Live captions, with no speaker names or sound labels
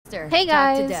Hey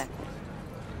guys. Talk to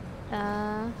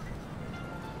Deck.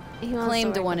 He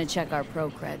Claimed to want to check our pro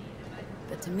cred,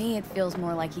 but to me it feels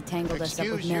more like he tangled us up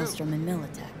with Maelstrom and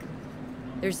Militech.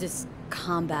 There's this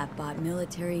combat bot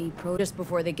military pro just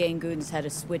before the Gangoons had a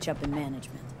switch up in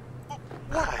management.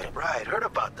 Right, heard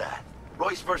about that.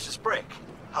 Royce versus Brick.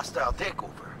 Hostile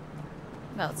takeover.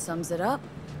 About sums it up.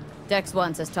 Dex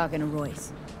wants us talking to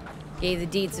Royce. Gave the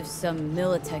deeds of some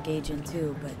Militech agent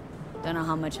too, but don't know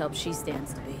how much help she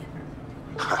stands to be.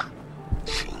 Ha!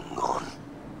 Chingon.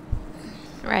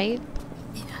 Right?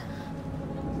 Yeah.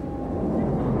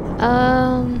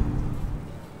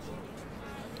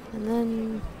 And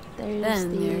then there's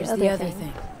the other thing.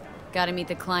 thing. Gotta meet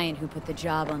the client who put the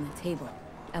job on the table.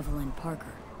 Evelyn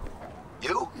Parker.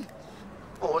 You?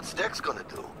 Well, what's Dex gonna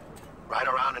do? Ride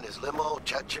around in his limo,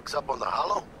 chat chicks up on the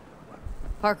hollow?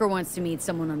 Parker wants to meet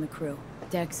someone on the crew.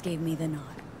 Dex gave me the nod.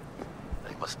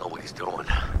 He must know what he's doing.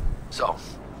 So,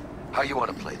 how you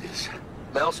want to play this?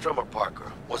 Maelstrom or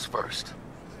Parker? What's first?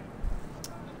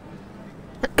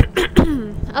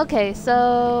 Okay,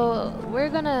 so we're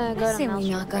gonna go to Say we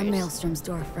Maelstrom knock on first. Maelstrom's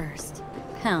door first.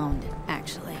 Pound,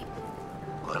 actually.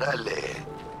 Orale.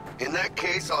 In that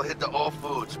case, I'll hit the all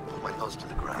foods. Put my nose to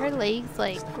the ground. Her legs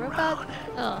like robot.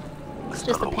 Oh, it's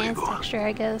just the pants texture,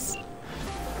 I guess.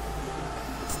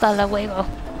 Hasta luego.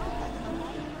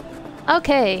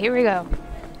 Okay, here we go.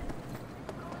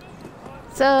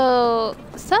 So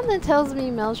something tells me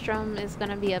Maelstrom is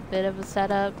gonna be a bit of a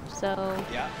setup. So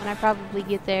when I probably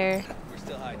get there. We're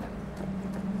still hiding.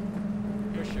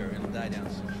 For sure, it'll die down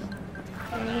soon.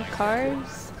 Any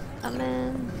cars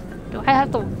coming? Do I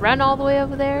have to run all the way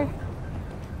over there?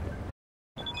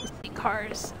 Let's see,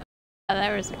 cars. Oh,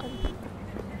 there was one.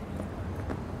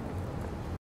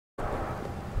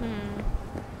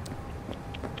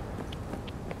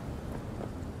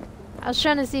 I was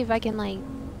trying to see if I can like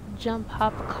jump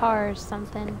hop a car or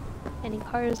something. Any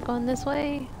cars going this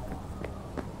way?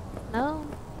 No?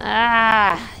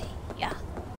 Ah, yeah.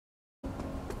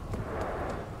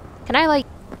 Can I like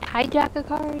hijack a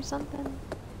car or something?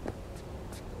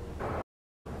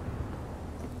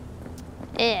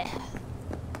 Eh.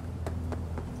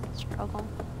 Struggle.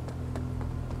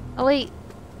 Oh wait.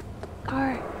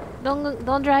 Car.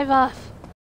 Don't drive off.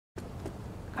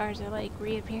 Cars are like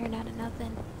reappearing out of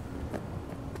nothing.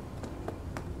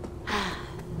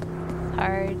 It's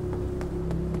hard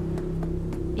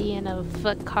being a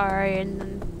foot car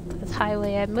in this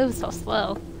highway. I move so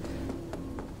slow.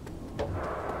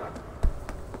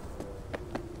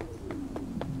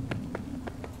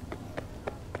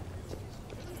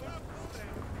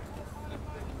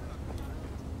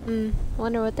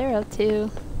 Wonder what they're up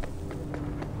to.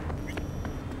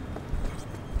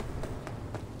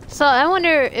 So I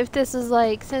wonder if this is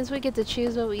like, since we get to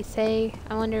choose what we say,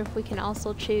 I wonder if we can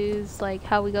also choose like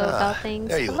how we go about things.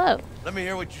 There you Hello. go. Let me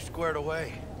hear what you squared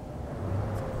away.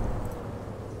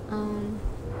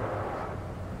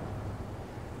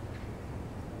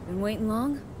 Been waiting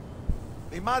long?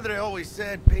 Mi madre always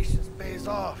said patience pays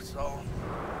off, so...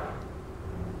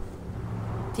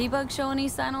 T-Bug show any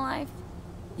sign of life?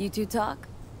 You two talk?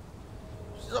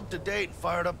 She's up to date and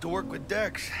fired up to work with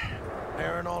Dex.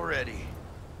 Pairing already.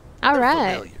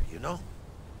 Alright. Familiar, you know?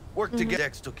 Worked to get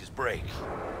Dex took his break.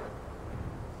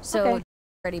 So, Okay.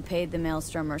 already paid the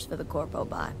Maelstromers for the Corpo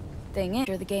bot. Thing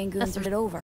is, the Gangoons are it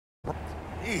over.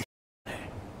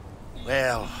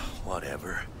 Well,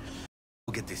 whatever.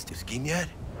 We'll get this scheme yet?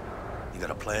 You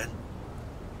got a plan?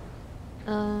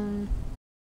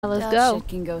 Let's That go. shit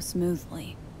can go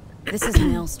smoothly. This is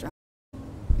Maelstrom.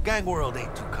 Gang world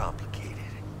ain't too complicated.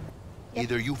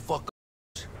 Either you fuck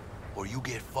us, or you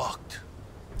get fucked.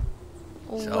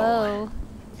 Whoa.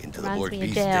 Into the Reminds Lord me of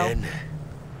Beast jail. Den.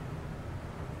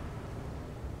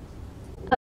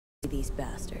 These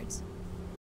bastards.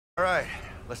 All right,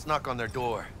 let's knock on their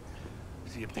door.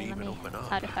 See if they Okay, even open up.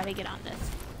 how to get on this?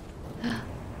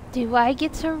 Do I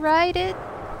get to ride it?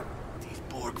 These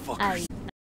Borg fuckers.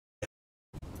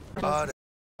 But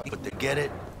they get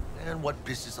it, and what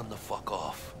pisses them the fuck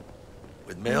off?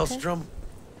 With Maelstrom,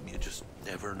 you just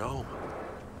never know.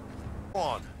 Go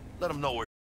on, let them know we're...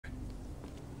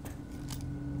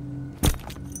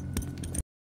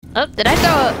 Oh, did I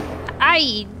throw a...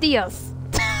 Ay, Dios.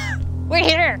 We're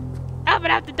here.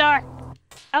 Open up the door.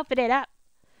 Open it up.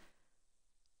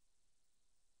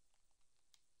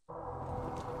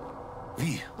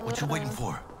 V, what you waiting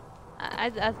for?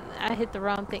 I hit the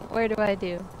wrong thing. Where do I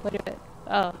do? What do I...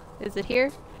 Oh, is it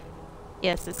here?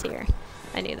 Yes, it's here.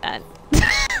 I knew that.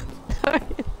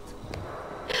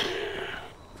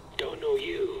 Don't know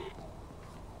you.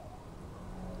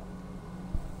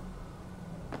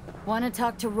 Want to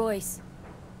talk to Royce?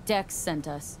 Dex sent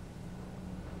us.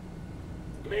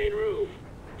 Main room.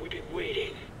 We've been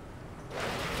waiting.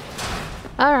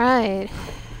 Alright.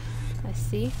 I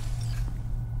see.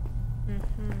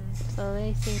 So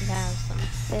they seem to have some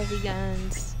heavy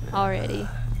guns already.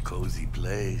 Cozy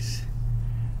place.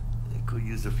 They could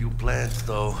use a few plants,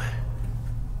 though.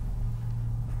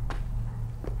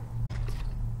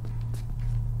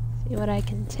 See what I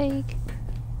can take.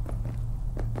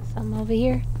 Some over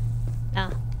here.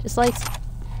 Nah, just like.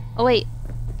 Oh wait.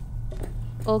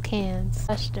 Full cans.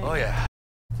 Oh yeah.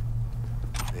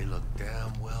 They look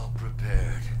damn well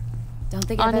prepared. Don't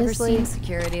think I've ever seen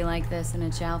security like this in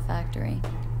a chow factory.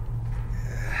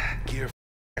 Gear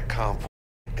convoy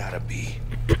gotta be.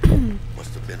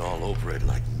 Must have been all over it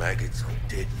like maggots on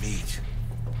dead meat.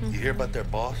 You hear about their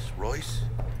boss, Royce?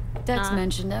 Dex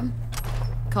mentioned him.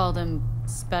 Called him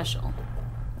special.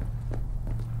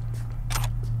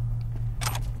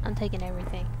 I'm taking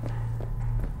everything.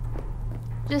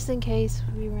 Just in case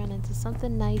we run into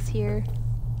something nice here.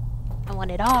 I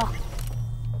want it all.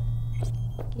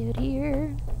 Give it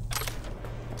here.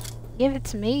 Give it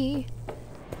to me.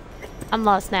 I'm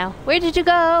lost now. Where did you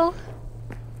go?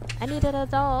 I need an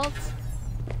adult.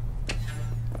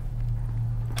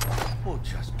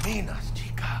 Muchas minas,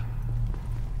 chica.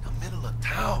 In the middle of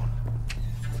town.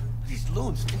 These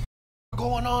loons think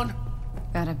going on.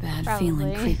 Got a bad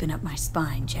feeling creeping up my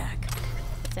spine, Jack.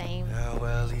 Same. Yeah,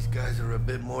 well, these guys are a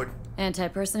bit more...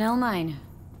 Anti-personnel mine.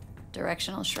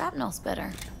 Directional shrapnel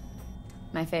spitter.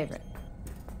 My favorite.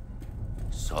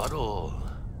 Subtle.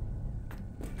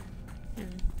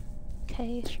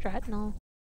 Okay, shrapnel.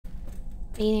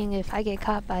 Meaning if I get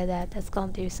caught by that, that's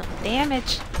gonna do some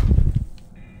damage.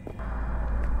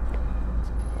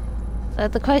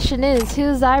 But the question is,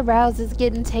 whose eyebrows is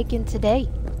getting taken today?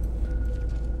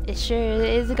 It sure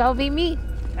is gonna be me.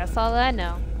 That's all I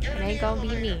know. It ain't gonna be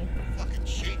me. Fucking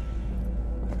shit.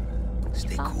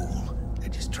 Stay cool. They're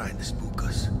just trying to spook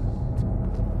us.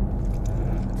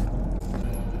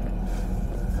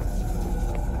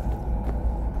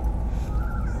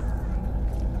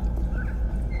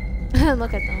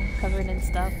 Look at them, covered in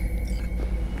stuff.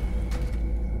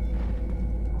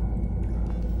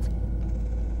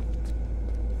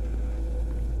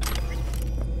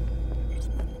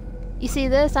 You see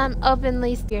this? I'm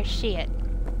openly your shit.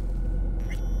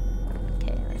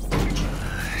 Okay, let's see.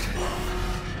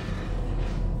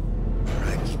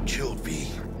 Alright, keep chilled,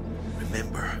 V.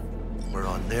 Remember, we're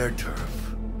on their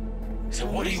turf. So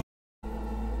what do you...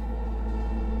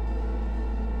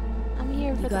 I'm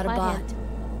here for You the got a bot. flathead.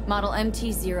 Model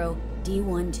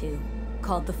MT0D12,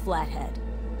 called the Flathead.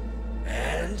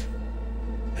 And?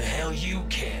 The hell you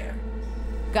care?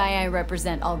 Guy I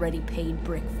represent already paid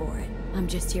Brick for it. I'm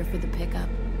just here for the pickup.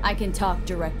 I can talk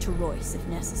direct to Royce if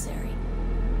necessary.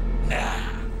 Nah,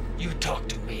 you talk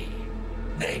to me.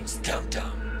 Name's Tum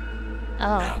Tum.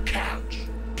 Oh. Now couch.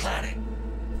 Planet.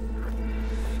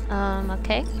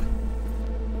 Okay.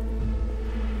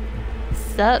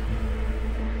 Sup?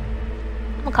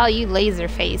 I'm gonna call you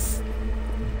Laserface.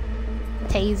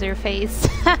 Taserface.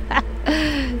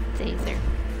 Taser.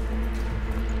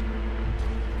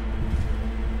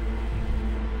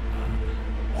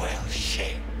 Well,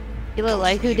 shit. You look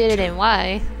like who did it and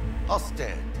why. I'll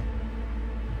stand.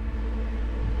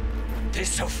 This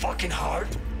so fucking hard?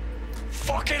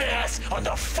 Fucking ass on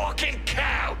the fucking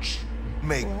couch!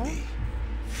 Make me.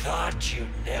 Thought you'd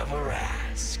never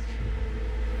ask.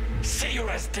 Sit your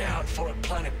ass down for a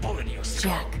planet bullet in your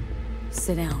skull. Jack,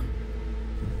 sit down.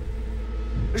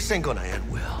 This ain't gonna end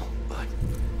well, but...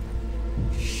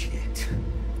 Shit.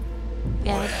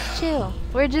 Yeah, Well, chill.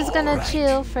 We're just gonna alright.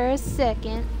 chill for a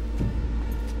second.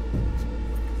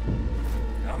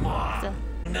 Come on. So-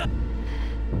 No.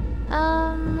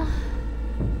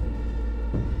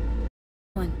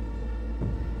 One.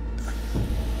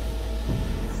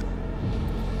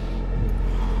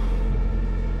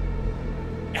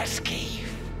 Esquive.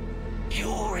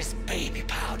 You're his baby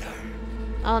powder.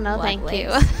 Oh no, Black thank you.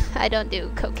 lace. I don't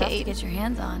do Tough to cocaine. get your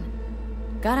hands on.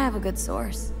 Gotta have a good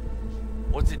source.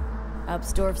 What's it?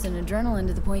 Upstorfs and adrenaline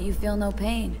to the point you feel no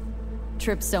pain.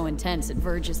 Trip's so intense it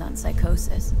verges on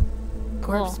psychosis.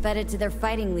 Corps fed it to their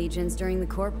fighting legions during the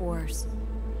Corp Wars.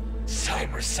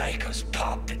 Cyber psychos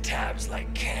pop the tabs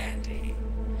like candy.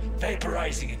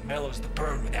 Vaporizing it mellows the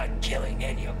burn without killing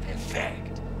any of the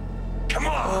effect. Come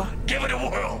on, give it a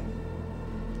whirl.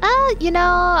 You know,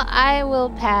 I will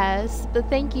pass, but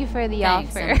thank you for the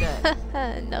Thanks, offer.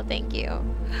 I'm No, thank you.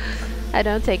 I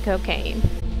don't take cocaine.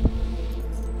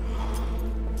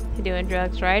 You're doing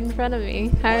drugs right in front of me.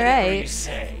 Whatever you Alright.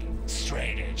 say,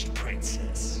 straight-edged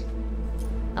princess.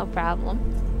 No problem.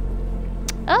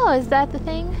 Oh, is that the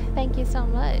thing? Thank you so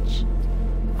much.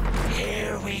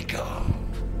 Here we go.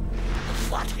 The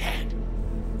Flathead,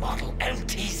 model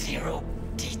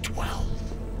MT0D12.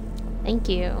 Thank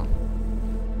you.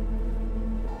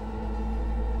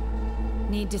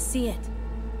 Need to see it.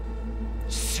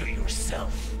 Suit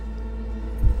yourself.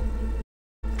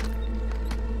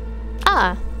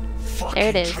 Ah, Fucking there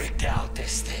it is. tricked out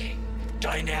this thing.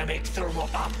 Dynamic thermal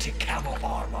optic camo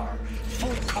armor.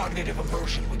 Full cognitive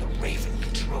immersion with a Raven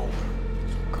controller.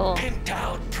 Cool. Pimped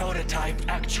out prototype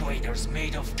actuators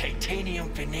made of titanium,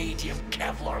 vanadium,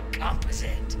 Kevlar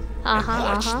composite. And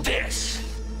watch this.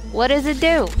 What does it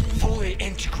do? Fully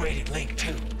integrated link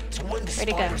too. So when the Where'd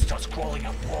it spider go? starts crawling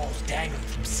up walls dangling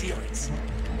from ceilings.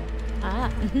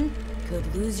 Ah.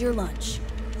 Could lose your lunch.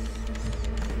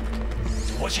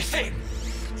 So what you think?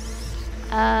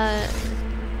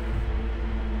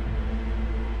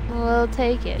 We'll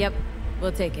take it. Yep,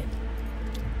 we'll take it.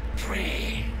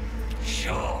 Pretty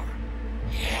sure.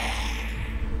 Yeah.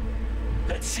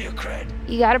 Let's see your cred.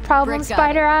 You got a problem, Brick got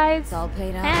Spider it. Eyes? It's all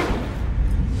paid out. Eh?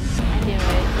 I knew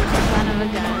it. It's a son of a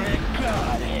gun.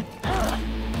 Got it.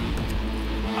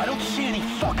 I don't see any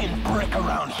fucking brick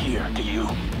around here, do you?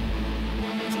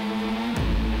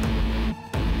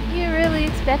 You really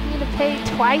expect me to pay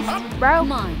twice, bro?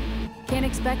 Come on. Can't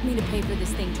expect me to pay for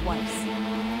this thing twice.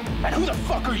 And who the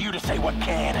fuck are you to say what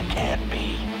can and can't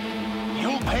be?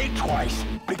 You'll pay twice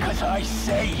because I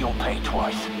say you'll pay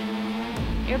twice.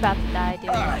 You're about to die, dude.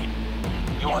 Alright.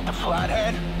 You want the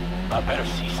Flathead? I better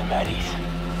see some eddies.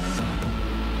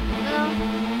 Well,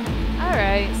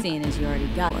 alright. Seeing as you already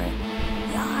got it,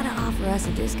 you ought to offer us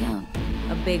a discount.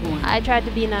 A big one. I tried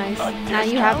to be nice. A Now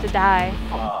you have to die.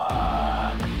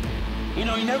 Fuck. You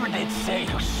know, you never did say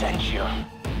who sent you.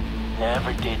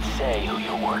 Never did say who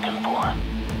you're working for.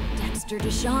 Dexter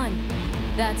Deshawn.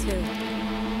 That's who.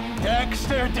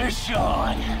 Dexter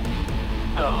Deshawn.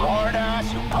 The lord ass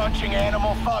who punching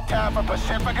animal fucked half of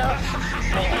Pacifica?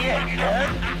 And he ain't dead?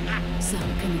 So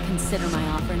can you consider my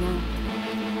offer now?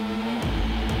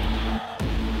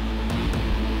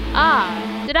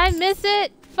 Ah, did I miss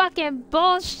it? Fucking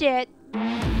bullshit.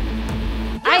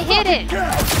 I hit it.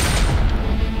 Dead.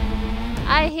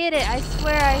 I hit it. I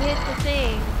swear I hit the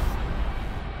thing.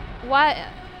 What?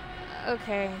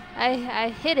 Okay. I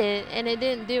hit it and it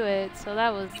didn't do it, so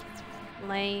that was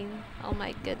lame. Oh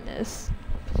my goodness.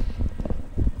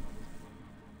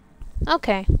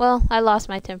 Okay, well, I lost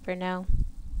my temper now.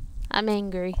 I'm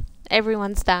angry.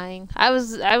 Everyone's dying. I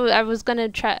was gonna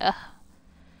try.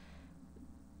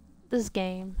 This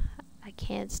game, I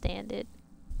can't stand it.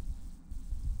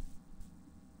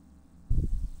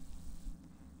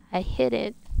 I hit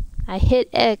it. I hit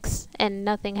X and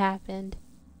nothing happened.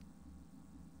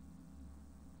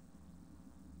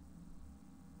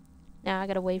 Now I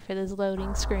gotta wait for this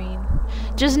loading screen.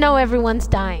 Just know everyone's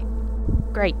dying.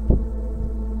 Great.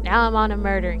 Now I'm on a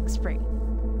murdering spree.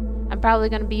 I'm probably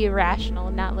gonna be irrational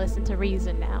and not listen to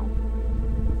reason now.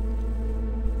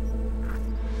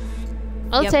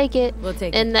 I'll Yep, take it. we'll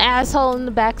take and it. the asshole in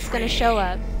the back's gonna show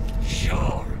up.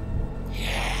 Sure.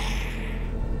 Yeah.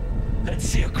 Let's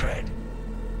see your cred.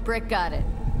 Brick got it.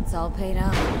 It's all paid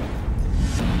out.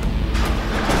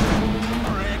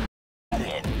 Brick.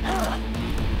 It.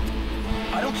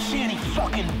 I don't see any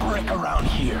fucking brick around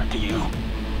here, do you?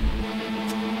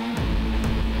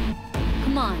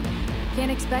 Come on.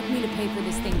 Can't expect me to pay for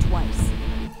this thing twice.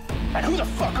 And who the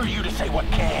fuck are you to say what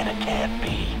can and can't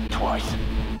be twice?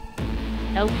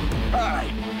 Nope. Alright.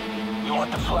 You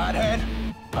want the Flathead?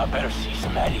 I better see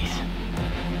some eddies.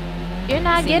 You're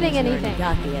not Seeing getting as you already anything.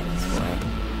 got the eddies for it.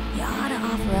 You ought to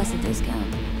offer us a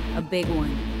discount. A big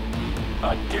one.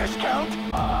 A discount?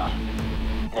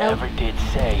 Never did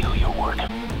say who you're working.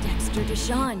 Dexter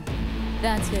Deshawn.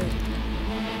 That's who.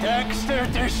 Dexter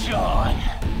Deshawn.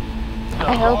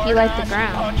 I hope you like the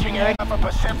ground. Punching half of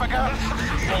Pacifica?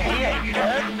 And he ain't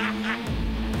dead?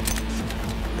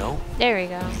 No, There we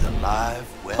go. he's alive,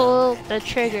 well, Pull and the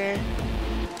trigger.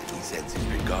 he sends his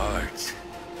regards.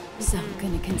 So I'm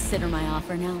gonna consider my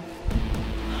offer now.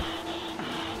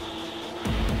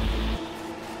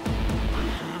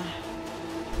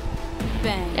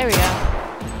 Bang. There we go.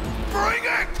 Bring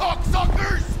it,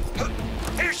 cocksuckers!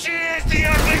 Here she is, the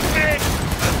ugly bitch!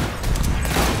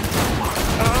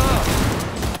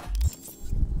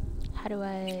 How do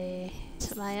I...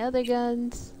 to my other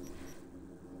guns?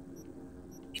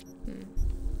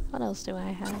 What else do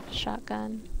I have?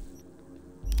 Shotgun.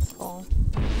 Cool.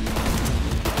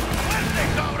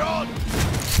 Cabrón!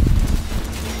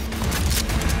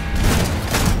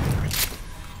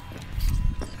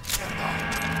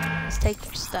 Let's take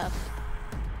your stuff.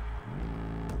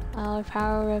 Our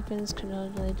power weapons control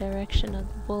the direction of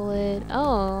the bullet.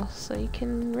 Oh, so you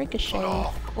can ricochet.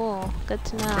 Cool. Good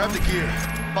to know. Grab the gear.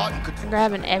 I'm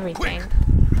grabbing everything.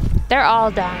 They're all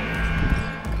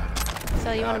dying.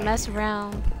 So you want to mess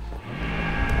around?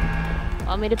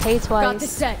 Want me to pay twice? Got the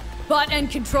set. Bot and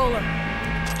controller.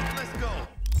 Let's go.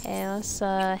 Okay, let's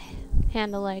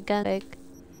handle our gun quick.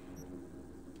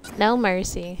 No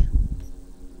mercy.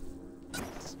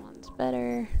 This one's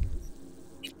better.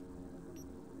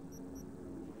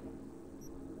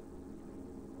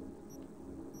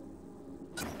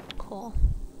 Cool.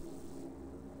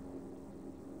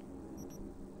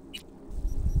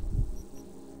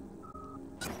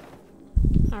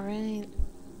 All right.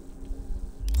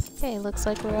 Okay, looks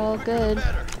like we're all good.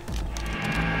 Let's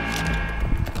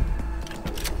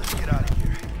get out of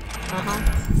here.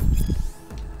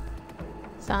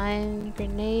 Sign,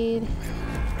 grenade.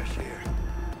 Fresh air.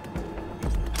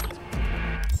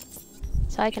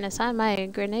 So I can assign my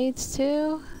grenades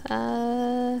too?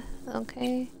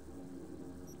 Okay.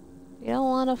 We don't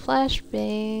want a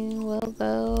flashbang. We'll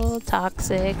go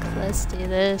toxic. Let's do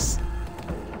this.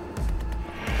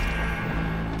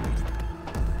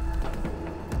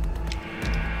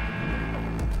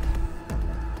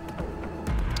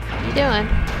 What you doing?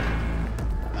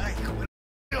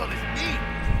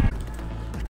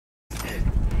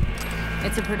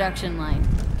 It's a production line.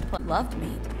 Loved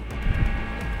meat.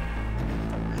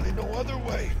 Really no other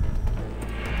way.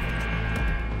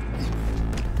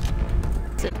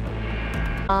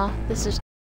 This is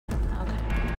okay.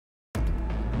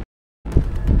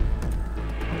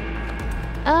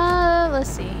 Let's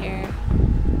see here.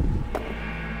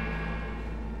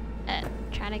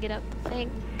 Trying to get up the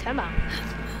thing. Come on.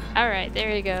 Alright,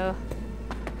 there you go.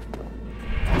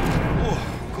 Oh,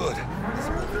 good.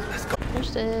 Let's go.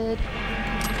 Understood.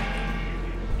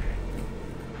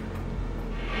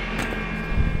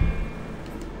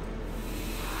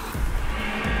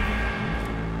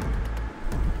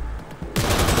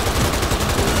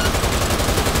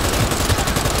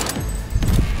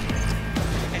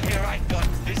 And here I thought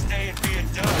this day would be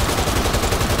done.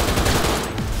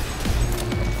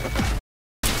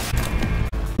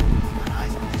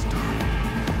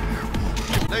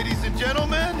 Ladies and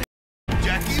gentlemen,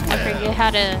 Jackie I forget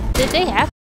how to... Did they have...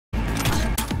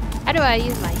 How do I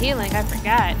use my healing? I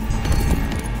forgot.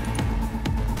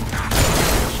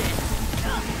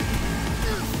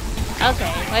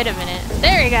 Okay, wait a minute.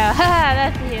 There we go. Haha,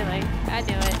 that's the healing. I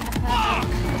knew it.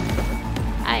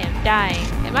 I am dying.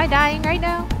 Am I dying right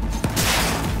now?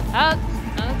 Oh,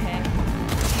 okay.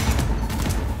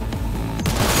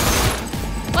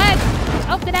 What?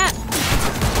 Open up.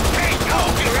 Hey, yo,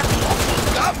 you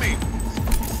almost got me.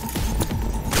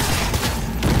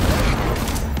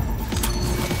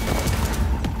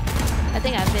 I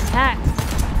think I've been hacked.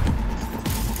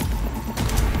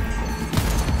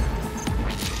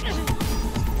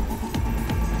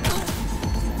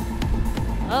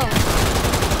 Oh.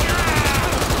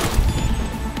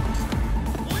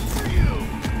 One for you.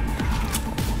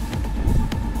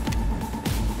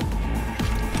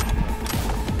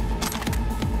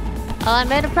 Well, I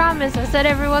made a promise. I said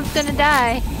everyone's gonna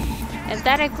die. If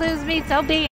that includes me, so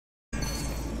be it.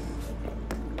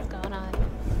 What's going on?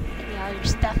 Give me all your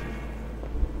stuff.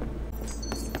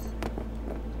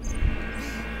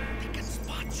 They can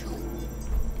spot you.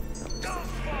 Don't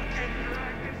fucking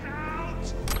drag this out!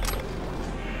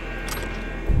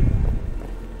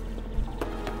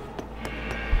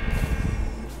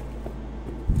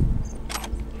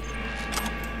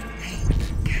 Hey,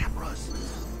 cameras.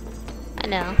 I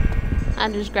know.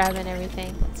 I'm just grabbing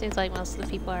everything. Seems like most of the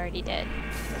people are already dead.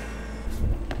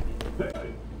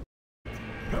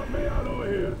 Help me out over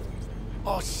here.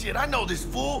 Oh shit, I know this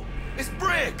fool. It's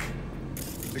Brick.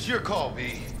 It's your call,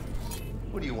 V.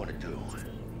 What do you want to do?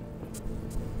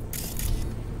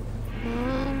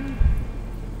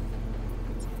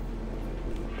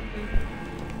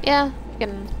 Yeah,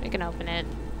 we can open it.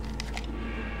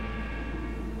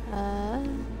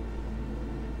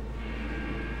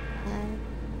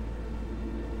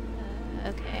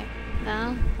 Okay.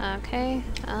 No? Okay.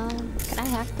 Can I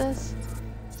hack this?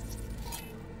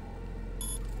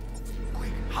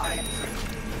 Quick, hide.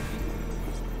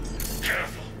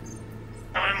 Careful.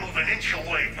 I'm moving an inch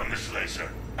away from this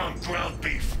laser. I'm ground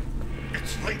beef.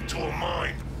 It's linked to a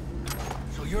mine.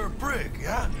 So you're a Brick,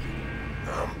 yeah?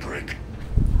 I'm Brick.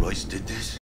 Royce did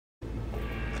this?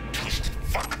 A twisted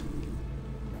fuck.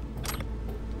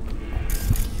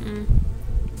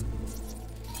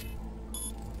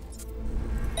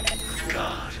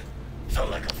 God. Felt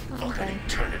like a fucking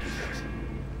eternity.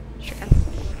 Sure.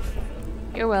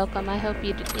 You're welcome. I hope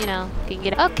you know, can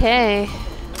get... Okay.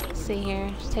 see here.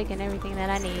 Just taking everything that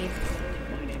I need.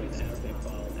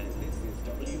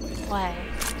 Why?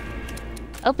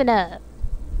 Open up.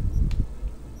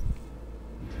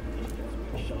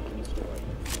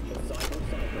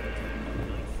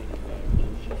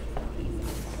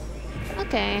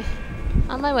 Okay.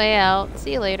 On my way out.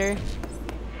 See you later.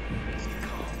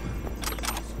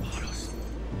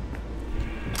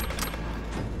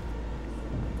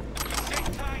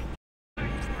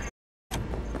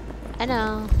 I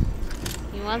know.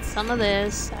 You want some of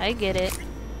this. I get it.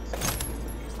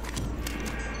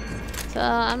 So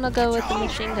I'm gonna go with the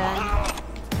machine gun.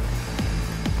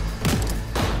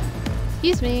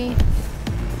 Excuse me.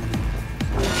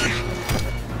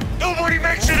 Nobody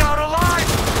makes it out alive!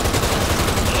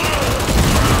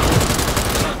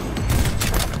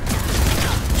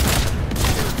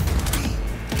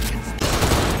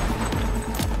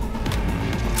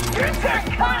 Get that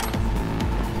cut!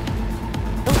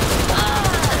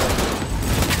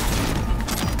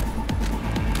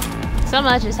 So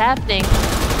much is happening.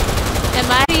 Am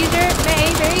I either?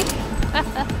 Maybe.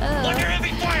 Under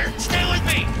heavy fire! Stay with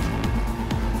me!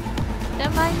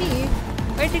 Don't mind me.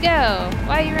 Where'd you go?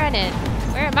 Why are you running?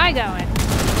 Where am I going?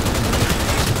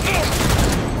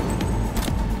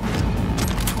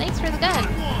 Thanks for the gun.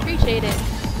 Appreciate it.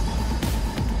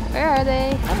 Where are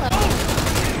they? Hello.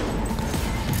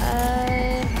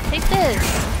 Take this.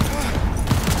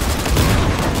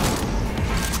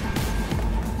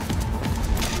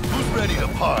 Who's ready to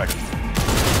party?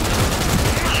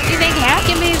 You think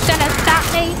hacking me is gonna stop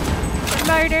me from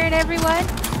murdering everyone?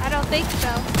 I don't think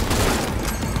so.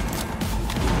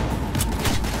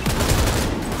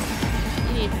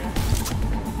 You need to...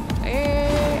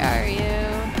 Where are you?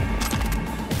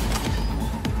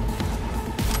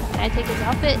 Can I take his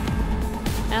outfit?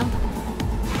 No?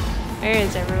 Where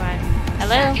is everyone?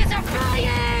 Hello? Circus are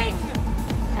crying!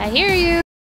 I hear you!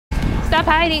 Stop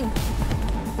hiding!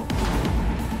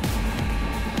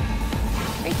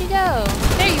 Where'd you go?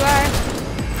 There you are!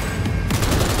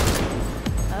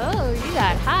 Oh, you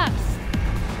got hops.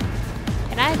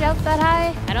 Can I jump that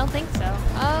high? I don't think so.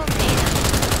 Oh, man.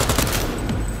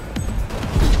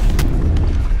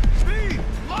 Speed!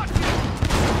 Lock it!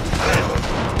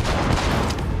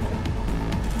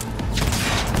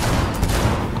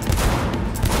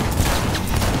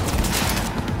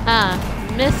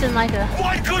 Missing like a...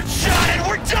 One good shot and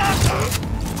we're done!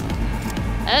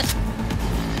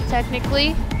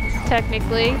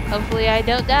 Technically, hopefully I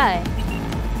don't die.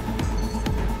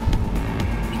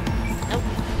 Nope.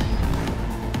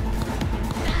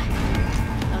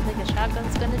 Don't think a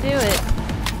shotgun's gonna do it.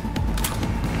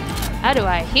 How do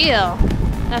I heal?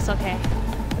 That's okay.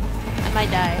 I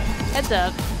might die. Heads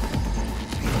up.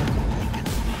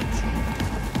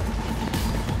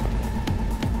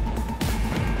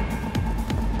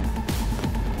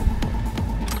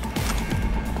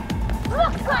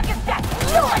 Looks like it's that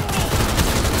you and me!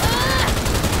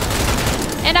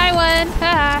 And I won!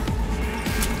 Haha!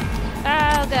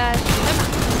 Oh gosh.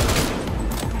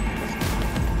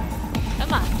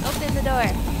 Come on, open the door.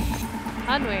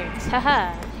 Onwards.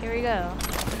 Haha. Here we go.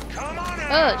 Come on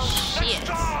out! Oh shit. Let's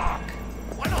talk!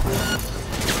 Why not?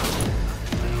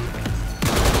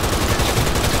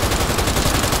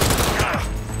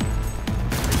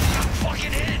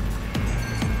 Fucking hit!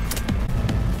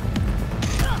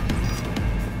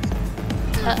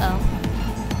 Uh-oh.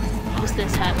 What's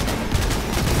this happening?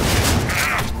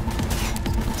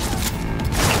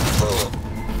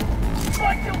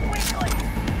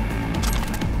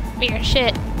 Weird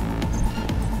shit.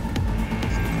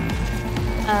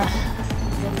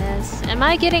 Goodness. Am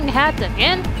I getting hacked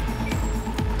again?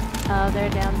 Oh, they're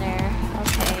down there.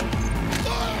 Okay.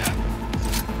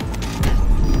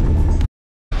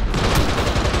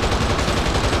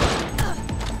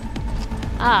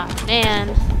 Ah,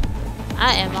 man.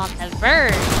 I am on the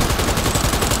verge.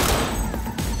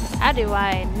 How do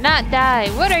I not die?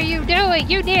 What are you doing?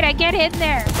 You need to get in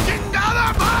there.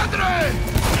 ¡Chingada madre!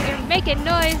 You're making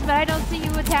noise, but I don't see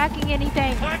you attacking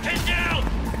anything. Weapon down!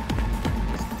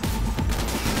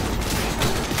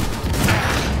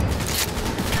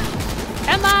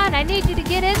 Come on, I need you to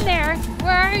get in there.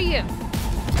 Where are you?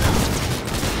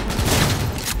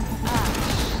 Ah,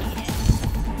 shit.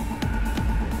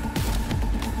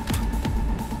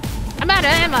 I'm out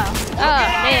of ammo. Oh, Get out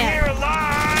of man. here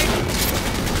alive!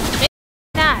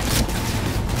 Not.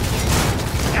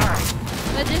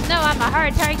 But just know I'm a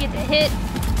hard target to hit.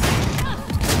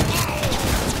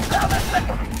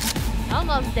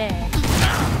 Almost dead.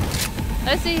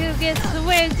 Let's see who gets the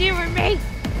wins. You or me?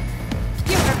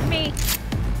 You or me?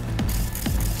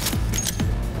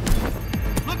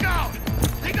 Look out!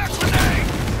 They got grenades!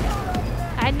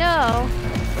 I know.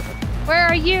 Where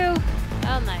are you?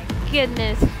 Oh my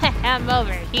goodness. I'm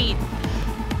overheating.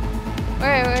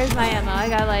 Where's my ammo? I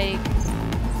got like...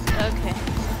 Okay.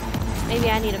 Maybe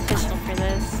I need a pistol for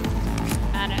this.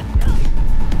 I don't know.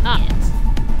 Oh, yes.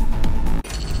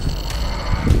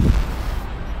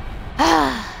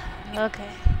 Okay.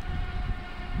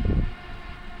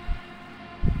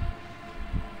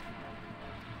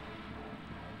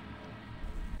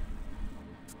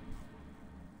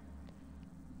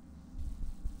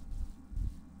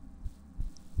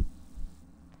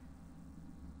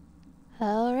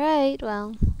 Alright,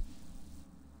 well.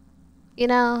 You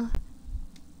know,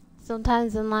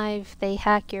 sometimes in life they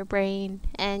hack your brain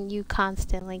and you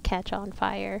constantly catch on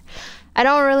fire. I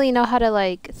don't really know how to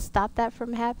like stop that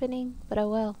from happening, but I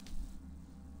will.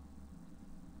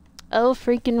 Oh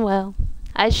freaking well.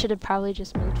 I should have probably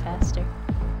just moved faster.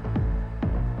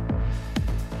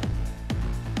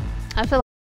 I feel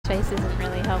like my face isn't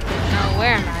really helping. Oh,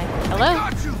 where am I? Hello?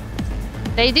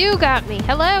 They do got me.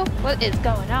 Hello? What is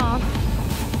going on?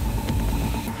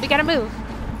 We gotta move.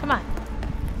 Come on.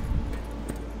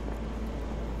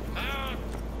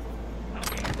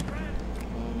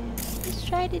 Let's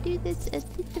try to do this a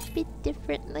little bit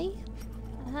differently.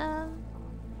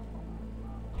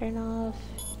 Turn off,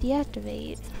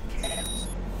 deactivate.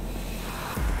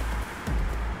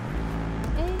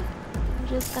 Okay, I'm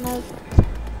just gonna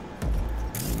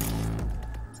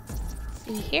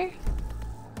see here.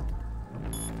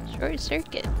 Short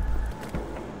circuit.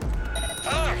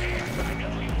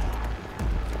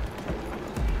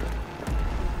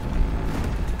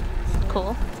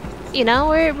 Cool. You know,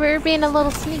 we're being a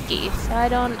little sneaky, so I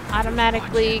don't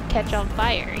automatically catch on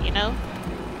fire, you know?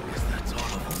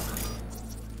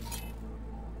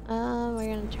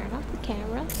 We're gonna turn off the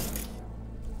camera.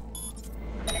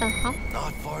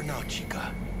 Not far now,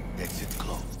 chica. Exit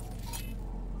closed.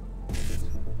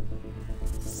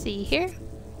 See here.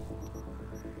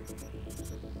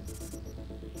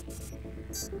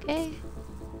 Okay.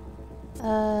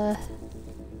 Oh,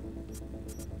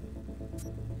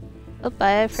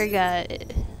 I forgot.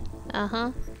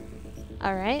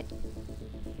 Alright.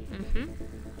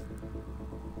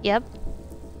 Yep.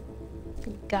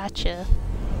 Gotcha.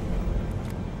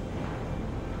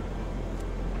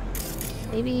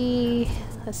 Maybe,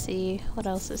 let's see, what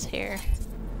else is here?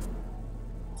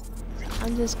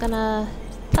 I'm just gonna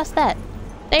toss that.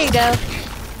 There you go.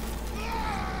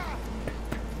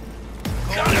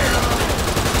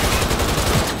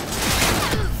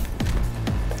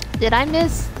 Did I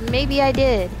miss? Maybe I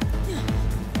did.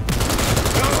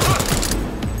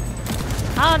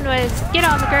 Onwards, get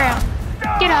on the ground.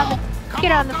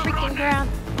 Get on the freaking ground.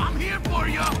 I'm here for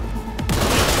you.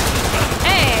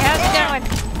 Hey, how's it going?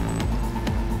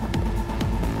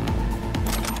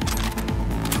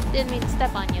 Didn't mean to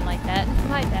step on you like that.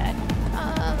 My bad.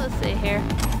 Let's see here.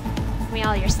 Give me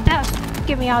all your stuff.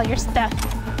 Give me all your stuff.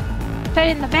 Put it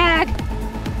in the bag.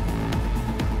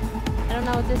 I don't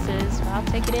know what this is, but I'll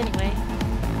take it anyway.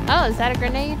 Oh, is that a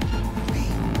grenade?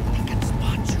 We can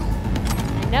spot you.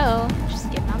 I know.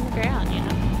 Just getting on the ground, you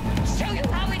know. Show you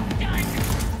how it's done.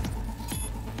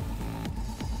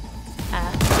 I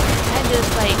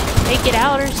just like make it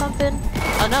out or something.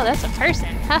 Oh no, that's a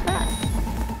person. Haha.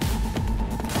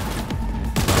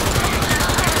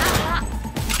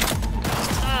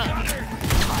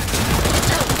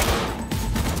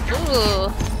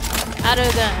 Ooh, out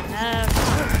of gun.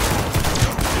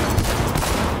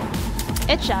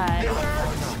 Headshot.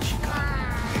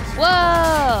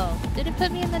 Whoa! Did it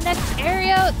put me in the next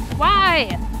area?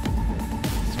 Why?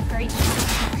 It's great.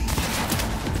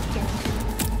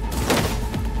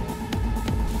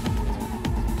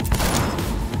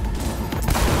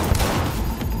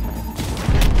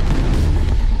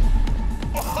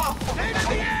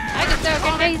 I can throw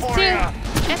grenades too.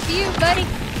 F you, buddy.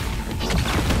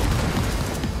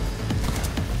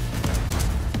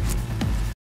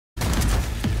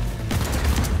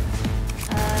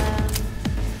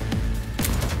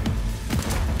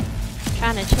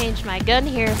 Trying to change my gun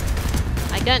here.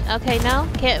 My gun, okay, no,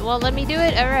 can't, won't let me do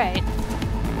it? Alright.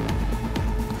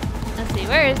 Let's see,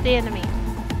 where is the enemy?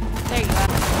 There you are.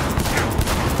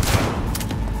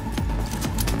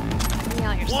 Give me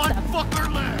all your One stuff. fucker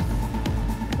left.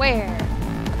 Where?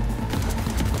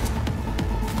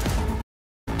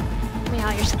 Give me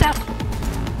all your stuff.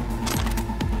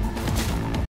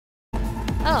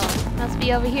 Oh, must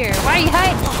be over here. Why are you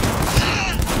hiding?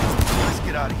 Let's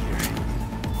get out of here.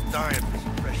 Dying for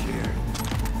some fresh air.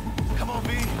 Come on,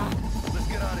 V. Let's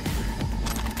get out of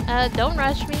here. Don't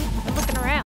rush me. I'm looking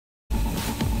around.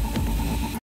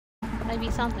 Might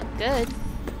be something good.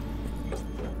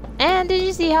 And did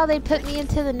you see how they put me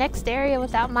into the next area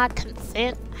without my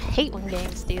consent? I hate when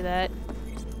games do that.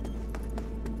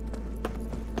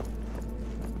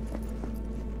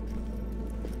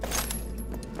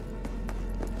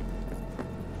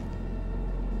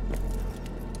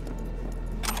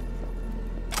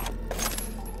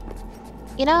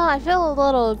 You know, I feel a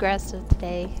little aggressive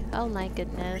today. Oh my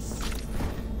goodness.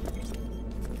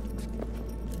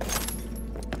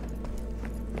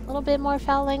 A little bit more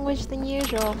foul language than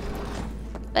usual.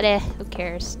 But who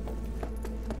cares?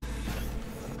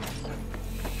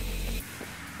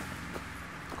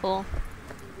 Cool.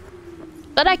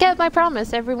 But I kept my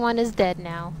promise. Everyone is dead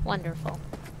now. Wonderful.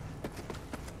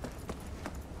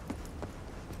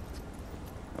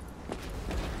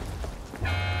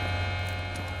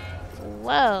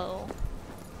 Whoa.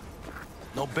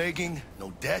 No begging,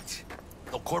 no debt,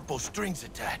 no corpo strings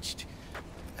attached.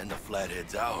 And the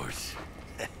flathead's ours.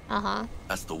 Uh-huh.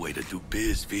 That's the way to do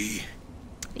biz, V.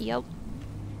 Yup.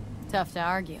 Tough to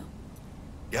argue.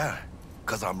 Yeah,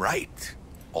 'cause I'm right.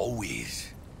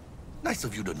 Always. Nice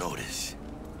of you to notice.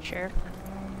 Sure.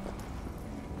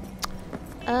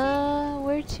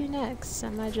 Where to next?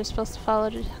 Am I just supposed to follow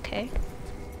it? Okay.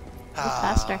 Go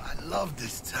faster. I love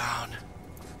this town.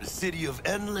 The city of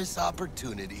endless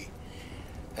opportunity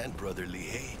and brotherly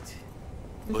hate.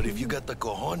 But if you got the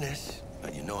cojones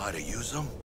and you know how to use them,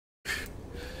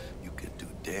 you could do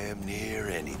damn near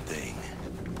anything.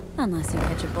 Unless you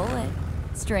catch a bullet,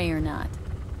 stray or not.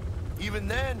 Even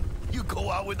then, you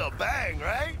go out with a bang,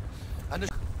 right? And the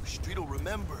street will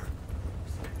remember.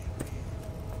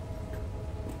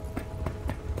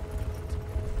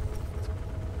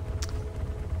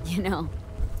 You know,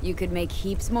 you could make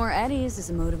heaps more eddies as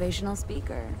a motivational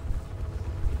speaker.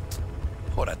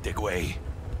 Órate, güey.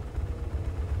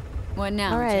 What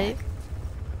now, All right. Jack?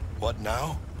 What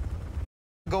now?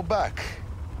 Go back.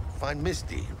 Find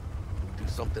Misty. Do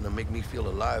something to make me feel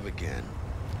alive again.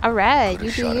 All right,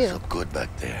 Could've you shot do us you. up good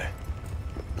back there.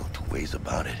 No two ways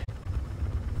about it.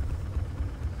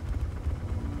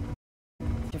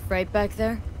 Your fright back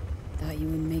there? Thought you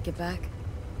wouldn't make it back?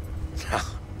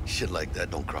 Shit like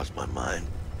that don't cross my mind.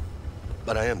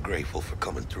 But I am grateful for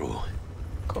coming through.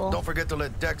 Cool. Don't forget to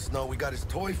let Dex know we got his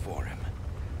toy for him.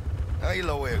 Ahí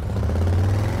lo veo.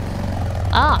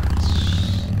 Ah.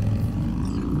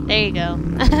 There you go.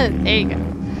 There you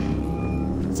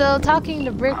go. So talking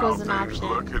to Brick was an option.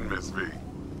 Looking, Miss V.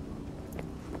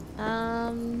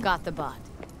 Got the bot.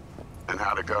 And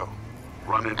how'd it go?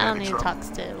 Running I don't any even trouble?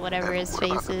 talk to whatever And his what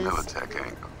about face the is. Militech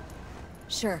angle?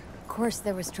 Sure, of course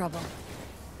there was trouble.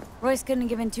 Royce couldn't have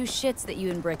given two shits that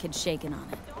you and Brick had shaken on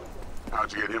it.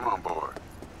 How'd you get him on board?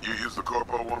 You used the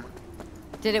corpo woman?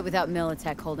 Did it without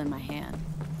Militech holding my hand.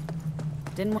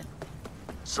 Didn't wa-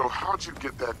 So how'd you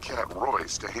get that cat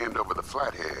Royce to hand over the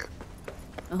flathead?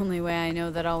 Only way I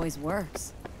know that always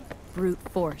works. Brute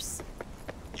force.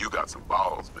 You got some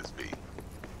balls, Miss V.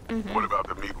 What about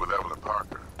the meet with Evelyn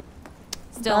Parker?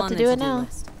 Still About on to the do it to-do now.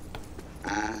 list.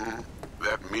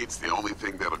 That meet's the only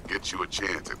thing that'll get you a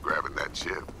chance at grabbing that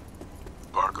chip.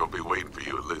 Parker will be waiting for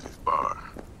you at Lizzie's bar.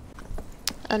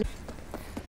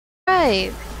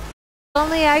 Right.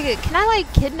 Only I get. Can I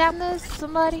like kidnap this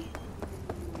somebody?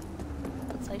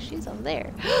 Looks like she's over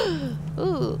there.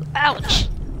 Ooh, ouch.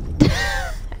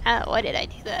 Why did I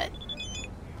do that?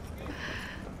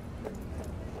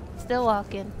 Still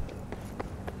walking.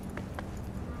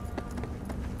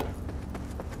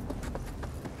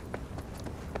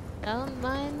 Don't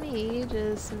mind me,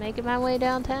 just making my way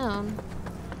downtown.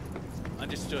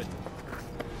 Understood.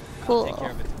 Cool. Take care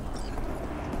of it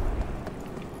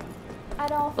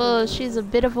tomorrow. Well, she's a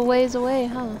bit of a ways away,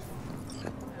 huh?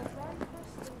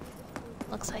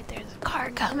 Looks like there's a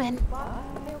car coming.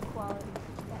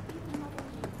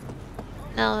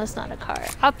 No, that's not a car.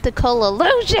 Optical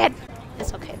illusion!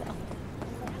 It's okay, though.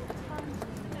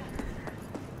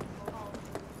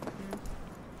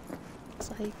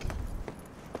 Looks like...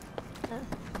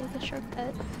 take a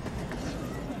shortcut.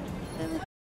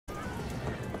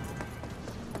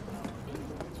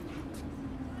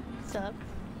 What's up?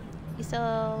 You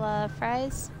still,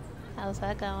 fries? How's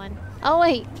that going? Oh,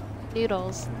 wait!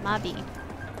 Noodles. Mobby.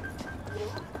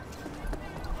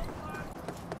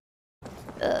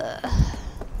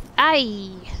 Aye!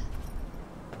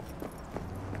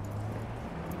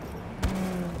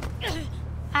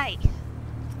 Aye!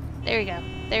 There we go.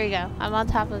 There we go. I'm on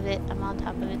top of it. I'm on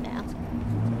top of it now.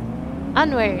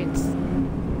 Onwards!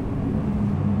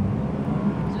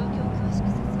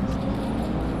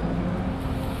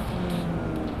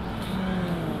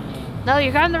 No,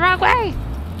 you're going the wrong way!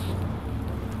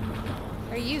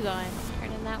 Where are you going?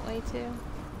 Turning that way too?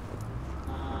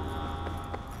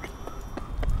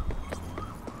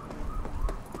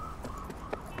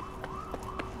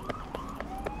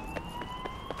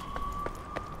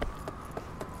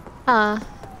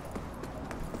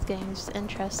 This game's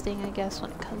interesting, I guess,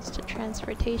 when it comes to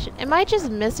transportation. Am I just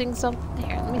missing something?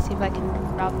 Here, let me see if I can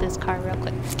rob this car real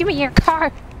quick. Give me your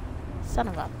car! Son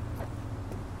of a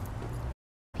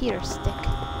Peter stick.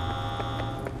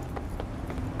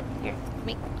 Here, let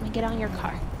me get on your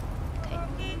car. Okay.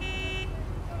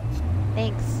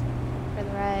 Thanks for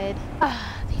the ride.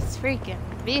 Ah, these freaking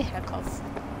vehicles.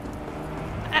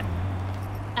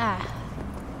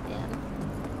 Man.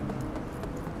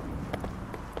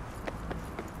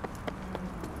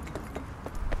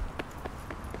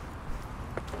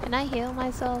 Can I heal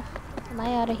myself? Am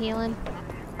I out of healing?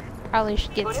 Probably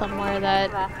should get some more of that.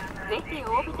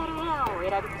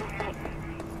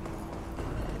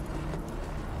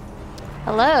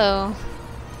 Hello.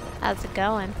 How's it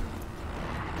going?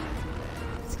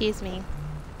 Excuse me.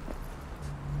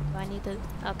 Do I need to?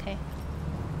 Okay.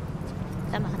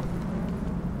 Come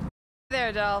on.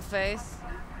 There, dollface.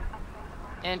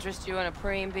 Interest you in a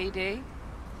preem BD?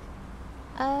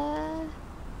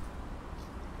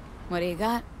 What do you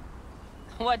got?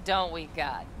 What don't we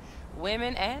got?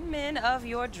 Women and men of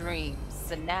your dreams.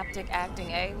 Synaptic acting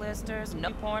A-listers,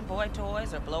 no porn boy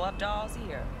toys, or blow-up dolls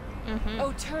here.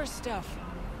 Auteur stuff.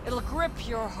 It'll grip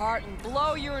your heart and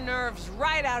blow your nerves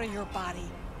right out of your body.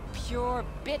 Pure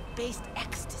bit-based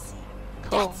ecstasy.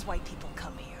 Cool. That's why people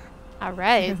come here. I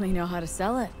Alright. really know how to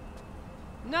sell it.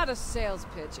 Not a sales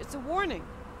pitch, it's a warning.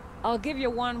 I'll give you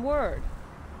one word.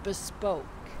 Bespoke.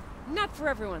 Not for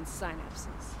everyone's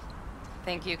synapses.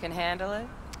 Think you can handle it?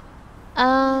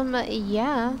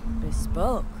 Yeah.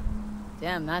 Bespoke.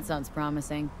 Damn, that sounds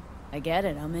promising. I get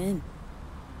it, I'm in.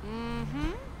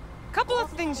 Couple of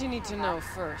things you need to know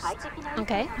first.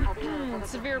 Okay.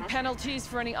 Severe penalties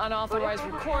for any unauthorized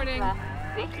recording.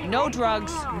 No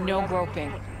drugs, no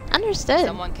groping. Understood.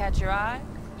 Someone catch your eye?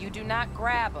 You do not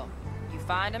grab them. You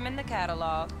find them in the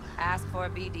catalog, ask for a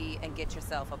BD, and get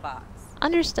yourself a box. I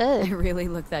Understood. really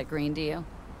look that green to you.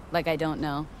 Like I don't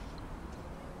know.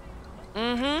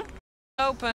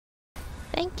 Open.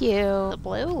 Thank you. The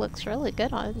blue looks really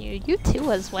good on you. You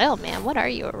too as well, man. What are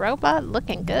you, a robot?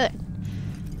 Looking good.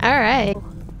 Alright.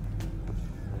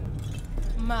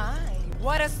 My,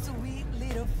 what a sweet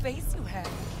little face you have.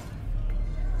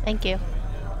 Thank you.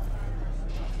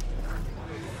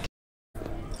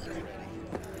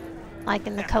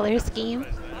 Liking the color scheme.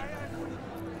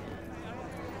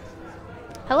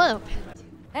 Hello.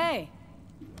 Hey!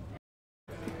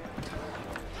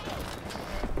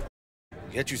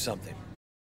 Get you something.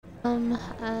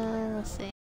 Let's see.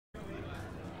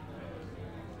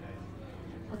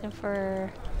 Looking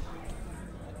for...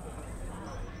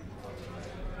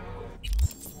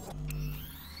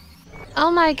 Oh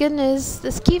my goodness,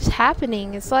 this keeps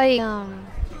happening. It's like,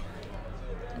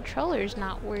 controller's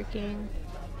not working.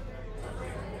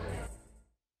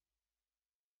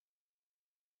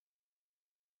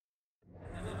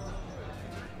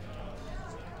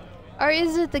 Or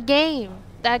is it the game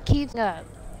that keeps up?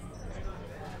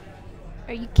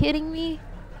 Are you kidding me?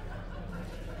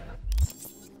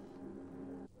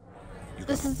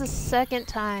 This is the second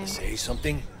time. Say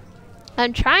something?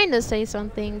 I'm trying to say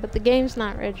something, but the game's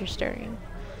not registering.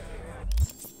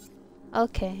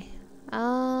 Okay.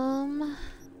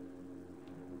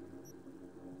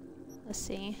 Let's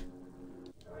see.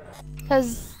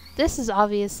 Because this is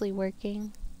obviously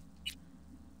working.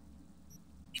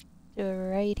 Do it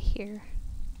right here.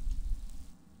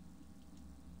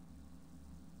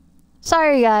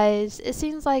 Sorry guys, it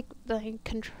seems like the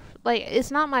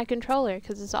it's not my controller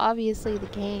because it's obviously the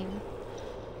game.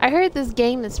 I heard this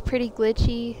game is pretty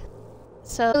glitchy,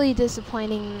 so it's really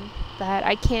disappointing that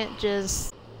I can't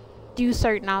just do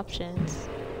certain options.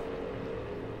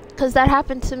 Cause that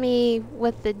happened to me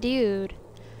with the dude.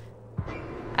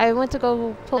 I went to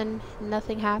go pull and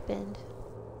nothing happened.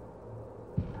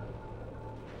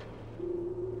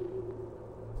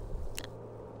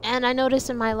 And I noticed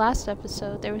in my last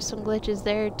episode there were some glitches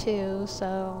there too,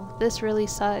 so this really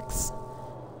sucks.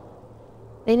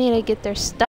 They need to get their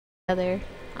stuff together,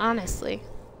 honestly.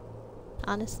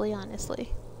 Honestly.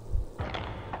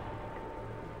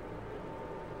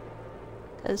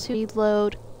 Because who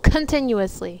load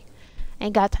continuously?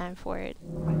 Ain't got time for it.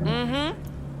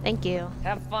 Thank you.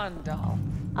 Have fun, doll.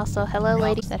 Also, hello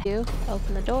ladies that do.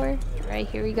 Open the door. Right,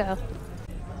 here we go.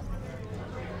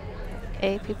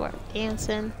 Okay, people are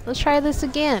dancing. Let's try this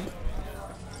again.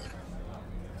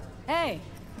 Hey!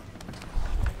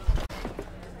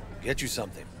 Get you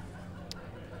something.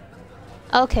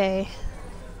 Okay.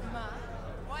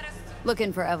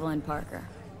 Looking for Evelyn Parker.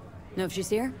 Know if she's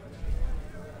here?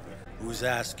 Who's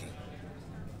asking?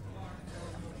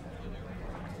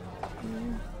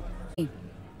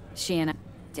 She and I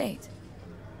date.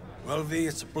 Well, V,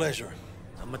 it's a pleasure.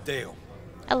 I'm Mateo.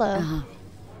 Hello.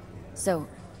 So,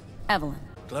 Evelyn.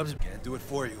 Clubs can't do it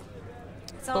for you.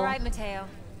 It's all right, Mateo.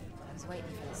 I was waiting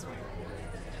for this one.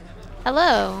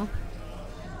 Hello.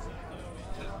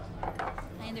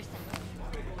 I understand.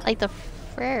 Like the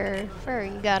fur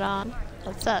you got on.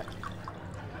 What's up?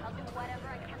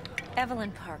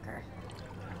 Evelyn Parker.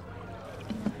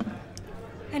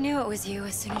 I knew it was you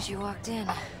as soon as you walked in.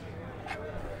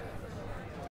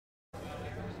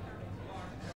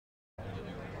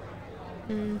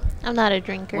 I'm not a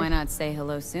drinker. Why not say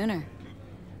hello sooner?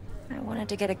 I wanted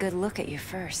to get a good look at you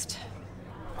first.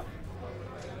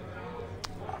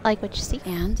 Like what you see.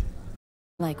 And?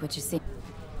 Like what you see.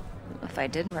 If I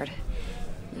did word,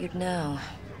 you'd know.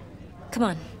 Come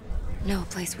on. No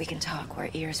place we can talk where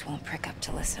ears won't prick up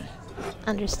to listen.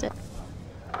 Understood.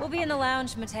 We'll be in the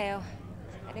lounge, Mateo.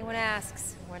 Anyone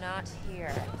asks, we're not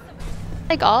here.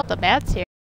 Like all the bats here.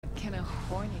 Can a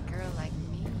horny girl like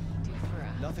me do for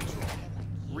a... Nothing's wrong.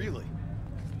 Really?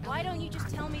 Why don't you just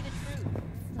tell me the truth?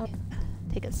 Oh,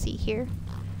 take a seat here.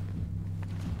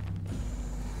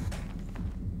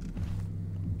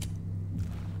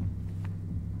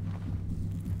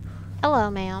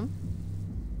 Hello, ma'am.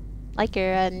 Like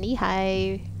your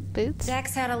knee-high boots?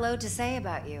 Dex had a load to say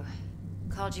about you.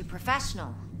 Called you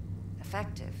professional,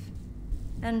 effective,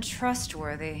 and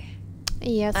trustworthy.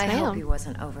 Yes, I hope ma'am. he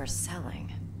wasn't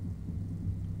overselling.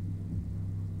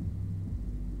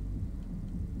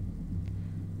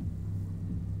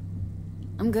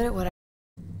 I'm good at what I...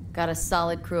 Got a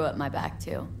solid crew at my back,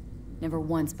 too. Never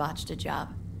once botched a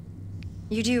job.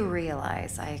 You do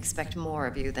realize I expect more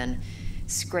of you than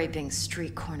scraping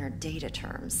street corner data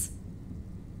terms.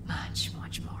 Much,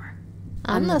 much more.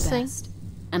 I'm the listening. best,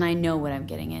 and I know what I'm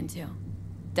getting into.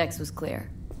 Dex was clear.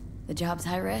 The job's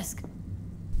high risk.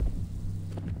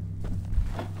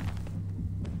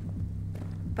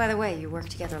 By the way, you work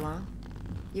together long?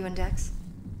 You and Dex?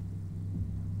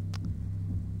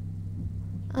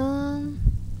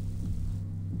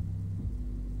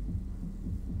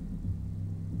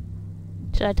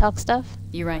 Should I talk stuff?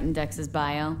 You writing Dex's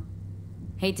bio?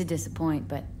 Hate to disappoint,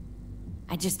 but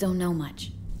I just don't know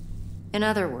much. In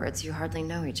other words, you hardly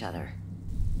know each other.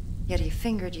 Yet he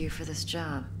fingered you for this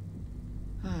job.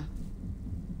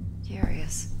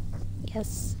 Curious.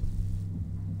 Yes.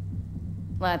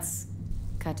 Let's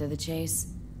cut to the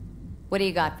chase. What do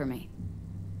you got for me?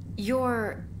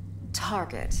 Your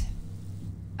target.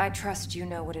 I trust you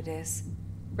know what it is.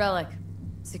 Relic.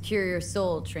 Secure your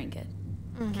soul trinket.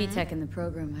 Key tech in the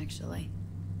program, actually.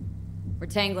 We're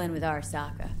tangling with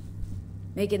Arasaka.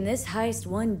 Making this heist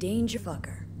one danger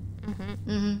fucker.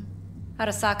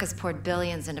 Arasaka's poured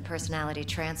billions into personality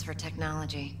transfer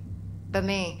technology. But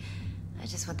me, I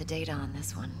just want the data on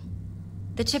this one.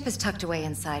 The chip is tucked away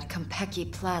inside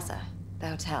Kompeki Plaza, the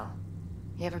hotel.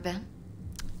 You ever been?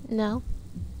 No.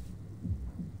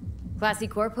 Classy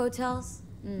corp hotels?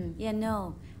 Yeah,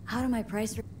 no. How do my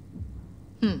price...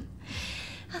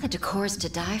 Oh, the decor's to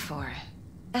die for.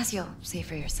 As you'll see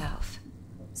for yourself.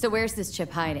 So where's this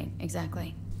chip hiding,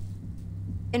 exactly?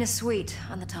 In a suite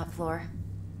on the top floor.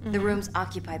 The room's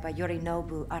occupied by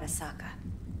Yorinobu Arasaka.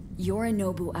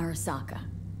 Yorinobu Arasaka.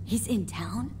 He's in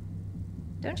town?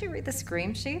 Don't you read the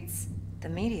scream sheets? The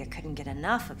media couldn't get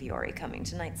enough of Yori coming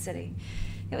to Night City.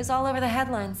 It was all over the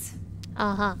headlines.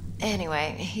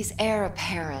 Anyway, he's heir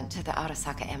apparent to the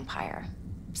Arasaka Empire.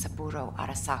 Saburo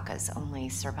Arasaka's only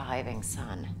surviving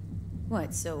son.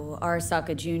 What, so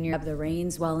Arasaka Jr. grabbed the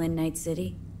reins while in Night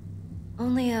City?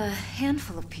 Only a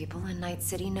handful of people in Night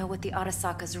City know what the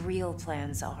Arasaka's real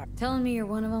plans are. Telling me you're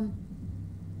one of them?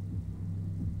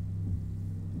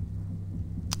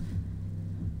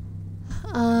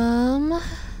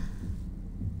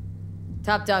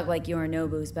 Top dog like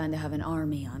Yorinobu's bound to have an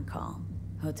army on call.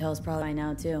 Hotel's probably by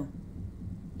now, too.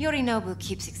 Yorinobu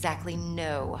keeps exactly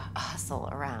no hustle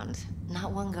around.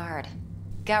 Not one guard.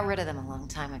 Got rid of them a long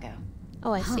time ago.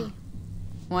 Oh, I see.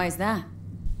 Why is that?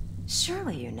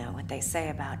 Surely you know what they say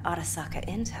about Arasaka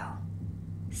intel.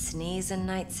 Sneeze in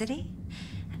Night City,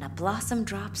 and a blossom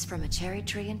drops from a cherry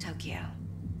tree in Tokyo.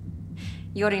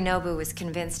 Yorinobu was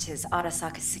convinced his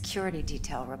Arasaka security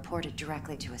detail reported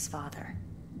directly to his father.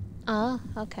 Oh,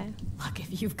 okay. Look,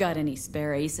 if you've got any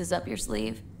spare aces up your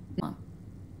sleeve. Come on.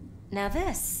 Now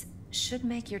this should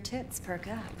make your tits perk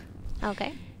up.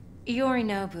 Okay.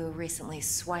 Yorinobu recently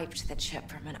swiped the chip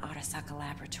from an Arasaka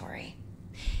laboratory.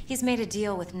 He's made a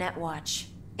deal with Netwatch,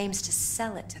 aims to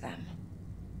sell it to them.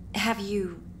 Have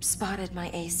you spotted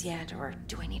my ace yet, or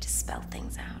do I need to spell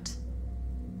things out?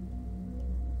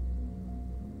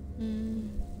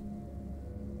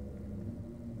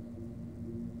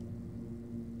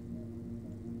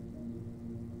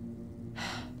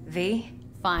 V?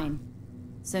 Fine.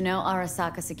 So no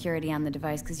Arasaka security on the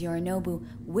device because Yorinobu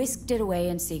whisked it away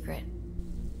in secret.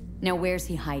 Now where's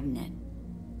he hiding it?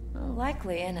 Well,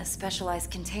 likely in a specialized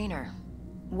container.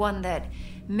 One that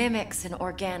mimics an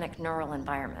organic neural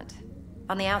environment.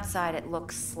 On the outside, it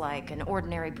looks like an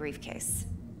ordinary briefcase.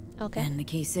 Okay. And the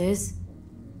case is?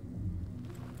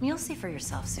 You'll see for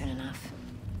yourself soon enough.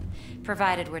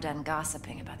 Provided we're done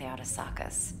gossiping about the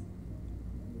Arasakas.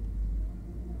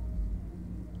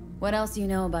 What else do you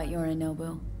know about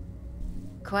Yorinobu?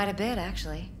 Quite a bit,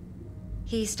 actually.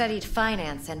 He studied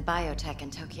finance and biotech in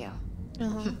Tokyo.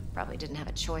 Probably didn't have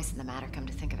a choice in the matter, come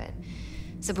to think of it.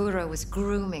 Saburo was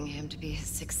grooming him to be his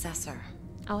successor.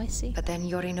 Oh, I see. But then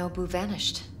Yorinobu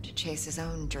vanished to chase his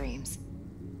own dreams.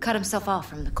 Cut himself off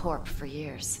from the corp for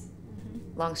years.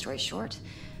 Long story short,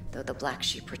 though the black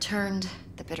sheep returned,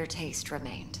 the bitter taste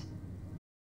remained.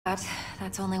 But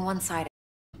that's only one side.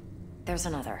 There's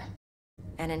another.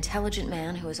 An intelligent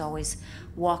man who has always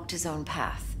walked his own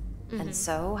path, and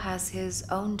so has his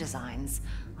own designs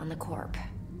on the corp.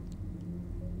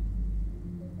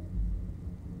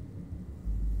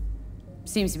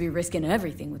 Seems to be risking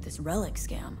everything with this relic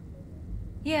scam.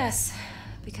 Yes,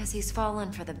 because he's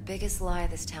fallen for the biggest lie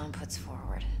this town puts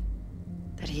forward.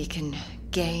 That he can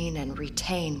gain and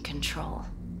retain control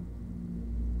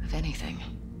of anything.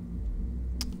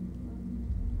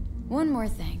 One more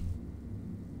thing.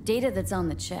 Data that's on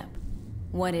the chip.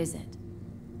 What is it?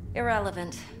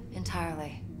 Irrelevant,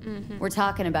 entirely. We're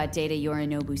talking about data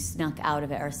Yorinobu snuck out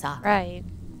of Arasaka. Right.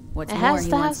 What's It more, has he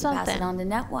to have wants to pass it something. on to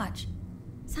Netwatch.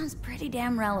 Sounds pretty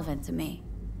damn relevant to me.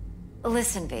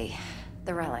 Listen, V.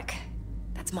 The relic.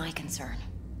 That's my concern.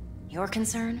 Your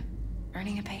concern?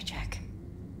 Earning a paycheck.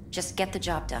 Just get the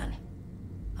job done.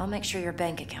 I'll make sure your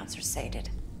bank accounts are sated.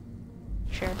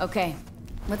 Sure. Okay,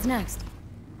 what's next?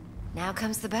 Now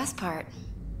comes the best part.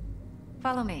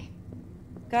 Follow me.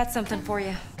 Got something for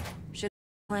you. Should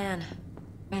plan.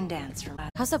 Brain dance from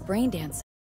How's a brain dance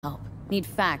help? Need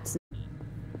facts.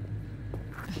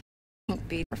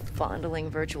 be fondling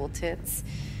virtual tits,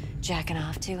 jacking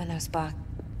off to in those box.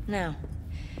 No.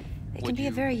 It can be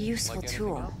a very useful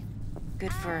tool.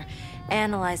 Good for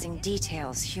analyzing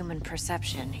details human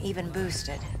perception, even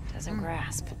boosted, doesn't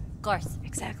grasp. Of course.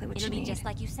 Exactly what It'll you be need. just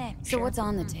like you said. So what's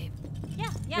on the tape? Yeah.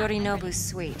 Yorinobu's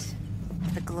suite.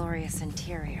 The glorious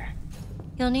interior.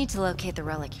 You'll need to locate the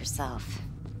relic yourself.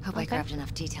 Hope I grabbed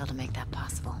enough detail to make that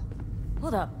possible.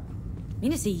 Hold up.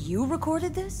 Mean to say you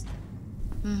recorded this?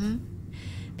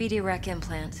 BD rec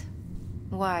implant.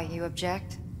 Why, you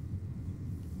object?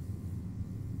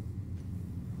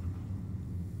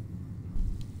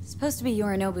 Supposed to be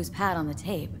Yorinobu's pad on the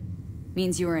tape.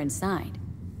 Means you were inside.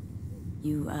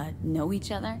 You, know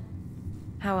each other?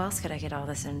 How else could I get all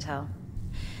this intel?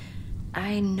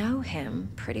 I know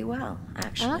him pretty well,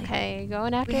 actually. Okay,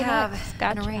 going after We have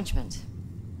that. an Gotcha. arrangement.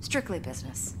 Strictly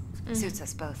business. Suits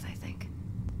us both, I think.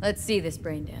 Let's see this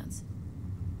brain dance.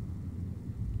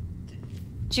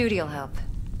 Judy'll help.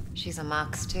 She's a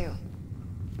Mox, too.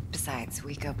 Besides,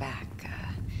 we go back,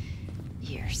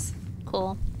 years.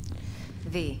 Cool.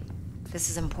 V, this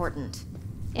is important.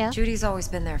 Yeah. Judy's always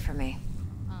been there for me.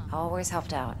 Always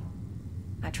helped out.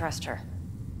 I trust her.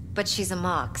 But she's a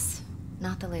Mox,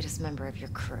 not the latest member of your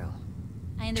crew.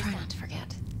 I Try understand. not to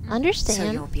forget. Understand.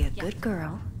 So you'll be a good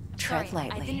girl, tread Sorry, I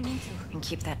lightly, didn't mean to. and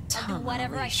keep that I'll tongue do on a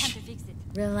whatever I leash. can to fix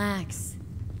it. Relax.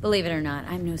 Believe it or not,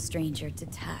 I'm no stranger to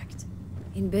tact.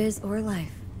 In biz or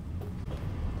life.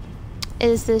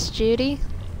 Is this Judy?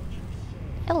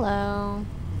 Hello.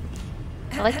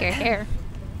 I like your hair.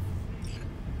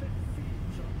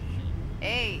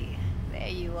 Hey, there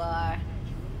you are.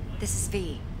 This is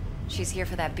V. She's here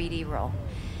for that BD role.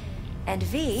 And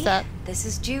V, Sup? this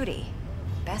is Judy.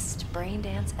 Best brain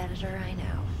dance editor I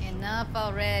know. Enough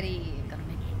already. You're gonna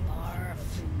make me barf.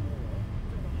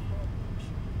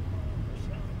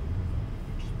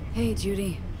 Hey,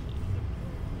 Judy.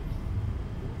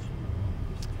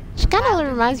 She kind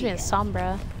of reminds me of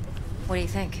Sombra. What do you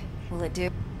think? Will it do?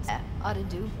 Ought to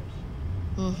do.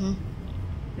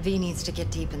 V needs to get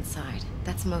deep inside.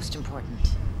 That's most important.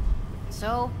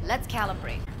 So, let's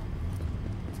calibrate.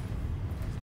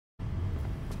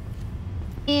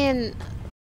 And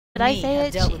did I say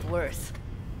it? Dealt with worse.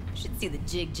 Should see the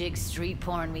jig street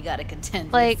porn we gotta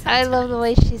contend Like, with. I love the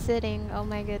way she's sitting. Oh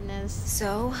my goodness.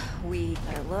 So, we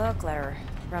let her look, let her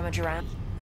rummage around.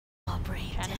 Operate.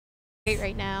 Great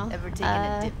right now. Ever taken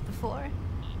a dip before?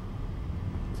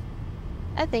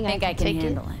 I think I can can take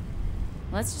handle it.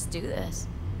 Let's just do this.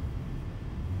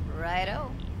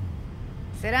 Righto.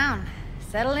 Sit down,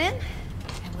 settle in,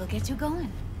 and we'll get you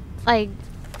going. Like,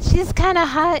 She's kind of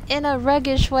hot in a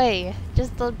ruggish way,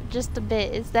 just a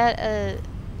bit. Is that a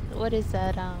what is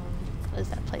that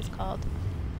place called?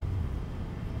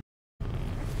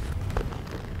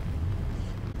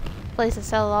 Place to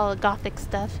sell all the gothic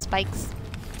stuff. Spikes.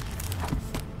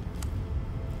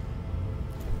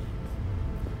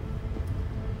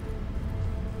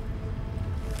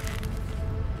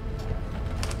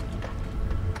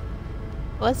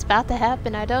 What's about to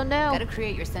happen? I don't know. Gotta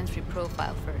create your sensory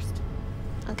profile first.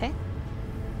 Okay.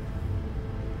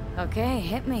 Okay,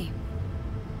 hit me.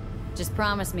 Just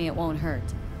promise me it won't hurt.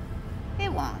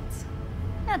 It won't.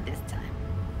 Not this time.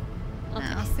 Okay.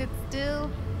 Now sit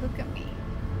still. Look at me.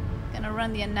 Gonna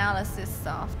run the analysis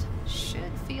soft.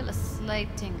 Should feel a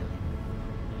slight tingling.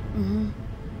 Mm-hmm.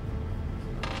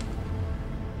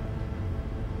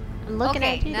 I'm looking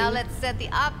at you. Now let's set the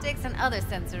optics and other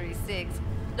sensory sigs.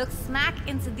 Look smack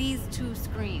into these two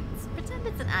screens. Pretend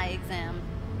it's an eye exam.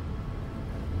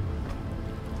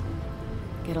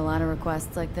 Get a lot of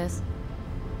requests like this?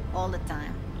 All the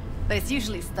time. But it's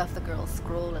usually stuff the girls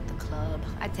scroll at the club.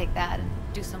 I take that and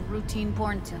do some routine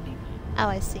porn tuning. Oh,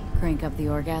 I see. Crank up the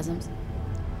orgasms?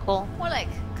 Cool. More like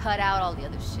cut out all the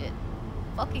other shit.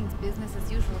 Fucking's business as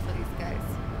usual for these guys.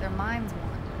 Their minds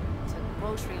wander to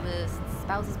grocery lists,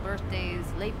 spouses' birthdays,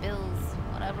 late bills,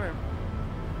 whatever.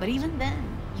 But even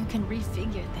then, you can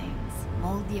refigure things,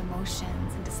 mold the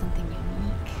emotions into something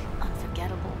unique,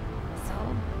 unforgettable. So,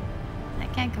 I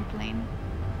can't complain.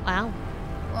 Wow.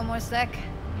 One more sec.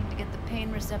 Need to get the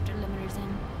pain receptor limiters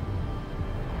in.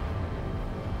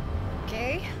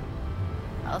 Okay.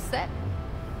 All set.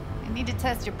 I need to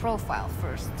test your profile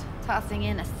first. Tossing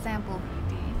in a sample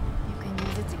BD. You can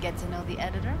use it to get to know the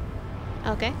editor.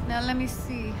 Okay. Now let me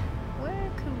see.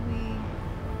 Where could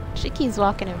we... She keeps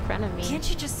walking in front of me. Can't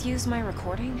you just use my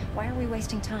recording? Why are we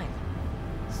wasting time?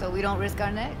 So we don't risk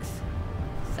our necks.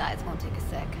 Besides, won't take a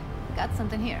sec. Got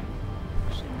something here.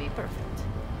 Should be perfect.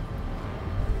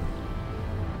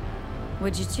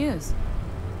 What'd you choose?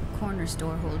 Corner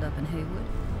store holdup in Haywood.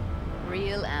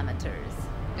 Real amateurs.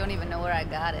 Don't even know where I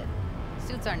got it.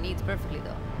 Suits our needs perfectly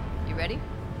though. You ready?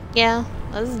 Yeah,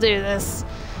 let's do this.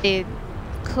 Dude,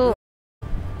 cool.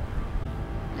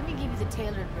 Let me give you the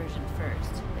tailored version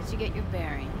first. Let you get your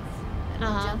bearings. Then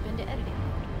we'll jump into editing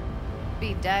mode.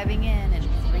 Be diving in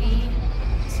 3,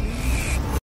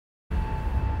 2...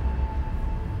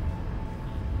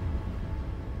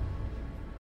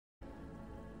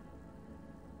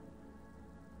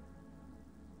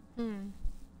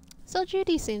 So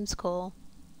Judy seems cool.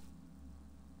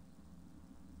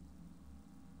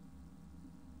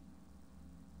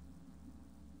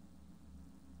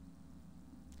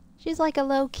 She's like a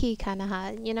low-key kind of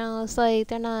hot, you know? It's like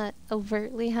they're not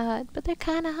overtly hot, but they're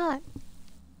kind of hot.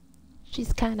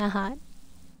 She's kind of hot.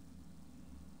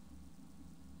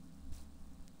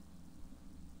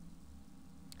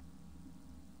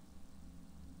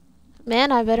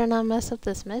 Man, I better not mess up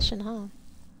this mission, huh?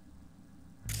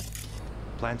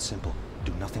 Plan simple.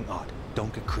 Do nothing odd.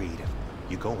 Don't get creative.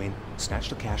 You go in, snatch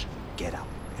the cash, get out.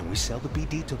 And we sell the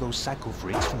BD to those psycho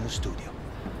freaks from the studio.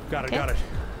 Got it, got it.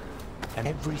 And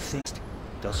everything,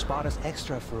 they'll spot us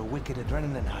extra for a wicked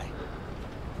adrenaline high.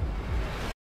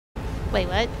 Wait,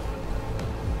 what?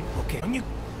 Okay, on you.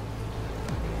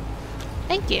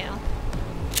 Thank you.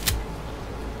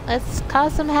 Let's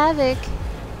cause some havoc.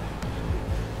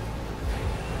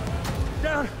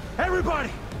 Down,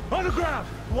 everybody! On the ground!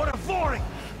 What a voring!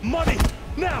 Money!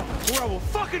 Now, or I will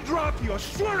fucking drop you, I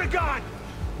swear to God!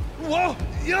 Whoa!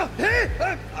 Yeah!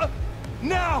 Hey!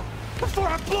 Now! Before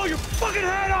I blow your fucking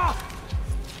head off!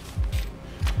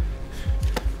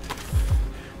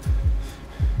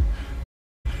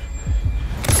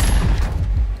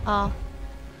 Oh.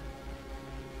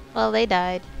 Well, they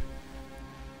died.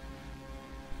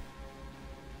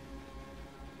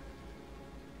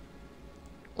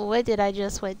 What did I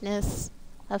just witness?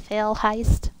 A fail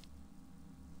heist?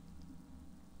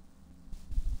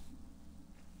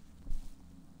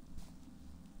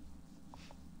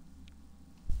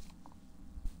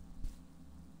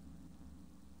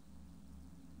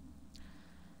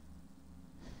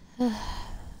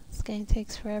 This game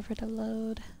takes forever to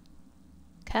load.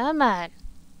 Come on.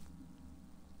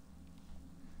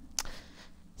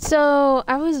 So,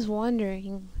 I was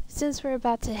wondering, since we're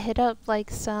about to hit up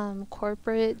like some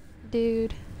corporate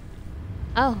dude.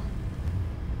 Oh.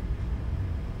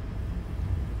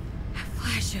 A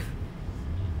flash of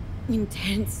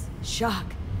intense shock.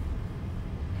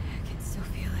 I can still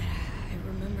feel it. I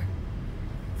remember.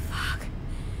 Fuck.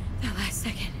 That last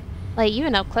second. Like,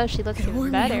 even up close, she looks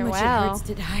even better. Wow. It hurts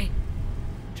to die.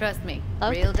 Trust me,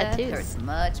 Love real the death tattoos. hurts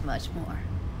much, much more.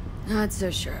 Not so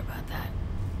sure about that.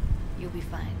 You'll be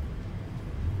fine.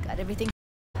 Got everything?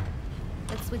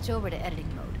 Let's switch over to editing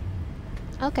mode.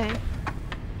 Okay.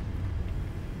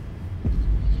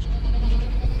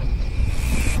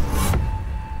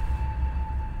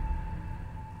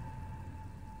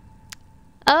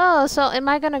 Oh, so am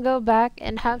I gonna go back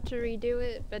and have to redo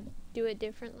it, but do it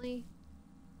differently?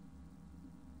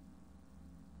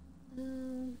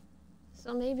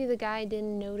 So maybe the guy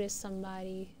didn't notice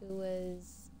somebody who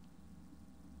was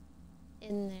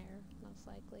in there, most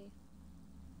likely.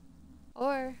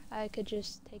 Or I could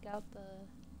just take out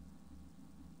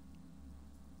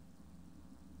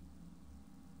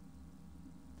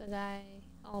the guy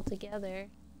altogether.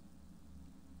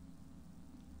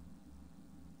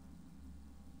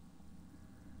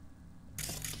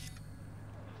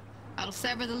 I'll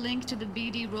sever the link to the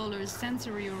BD roller's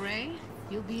sensory array.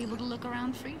 You'll be able to look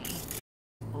around freely.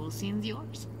 Whole scene's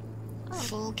yours.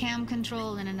 Full cam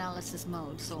control in analysis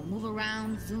mode, so move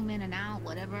around, zoom in and out,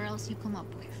 whatever else you come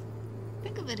up with.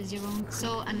 Think of it as your own.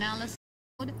 So analysis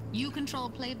mode, you control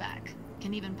playback.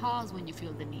 Can even pause when you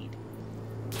feel the need.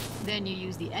 Then you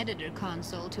use the editor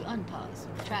console to unpause.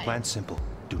 Try it. Plan simple.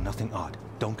 Do nothing odd.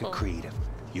 Don't get creative.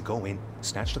 You go in,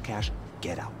 snatch the cash,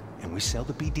 get out. And we sell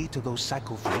the BD to those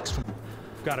psycho freaks from...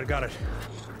 Got it.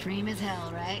 Dream as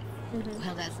hell, right?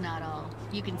 Well, that's not all.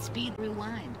 You can speed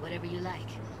rewind, whatever you like.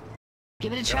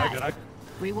 Give it a try.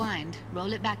 Rewind.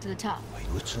 Roll it back to the top.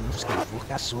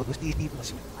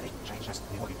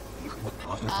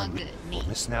 All good.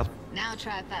 Neat. Now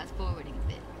try fast forwarding a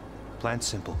bit. Plan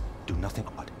simple. Do nothing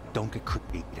odd. Don't get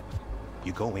creative.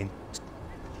 You go in,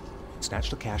 snatch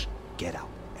the cash, get out.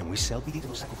 And we sell BD to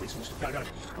those psycho freaks from the... Got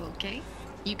it. Okay.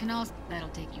 You can also... That'll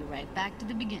take you right back to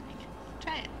the beginning.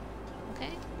 Try it.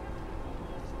 Okay.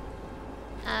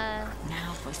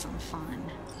 Now for some fun.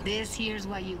 This here's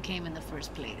why you came in the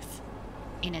first place.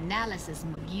 In analysis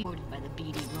mode, you ordered by the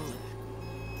BD roller.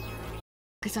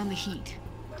 Focus on the heat.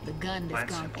 The gun this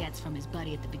gonk gets from his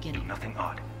buddy at the beginning. Do nothing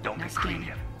odd. Don't get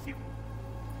creative. You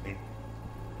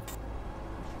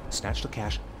snatch the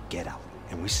cash, get out.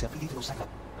 And we sell BD to those psycho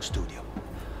studio.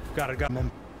 Got it.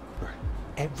 Remember,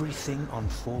 everything on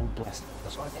full blast.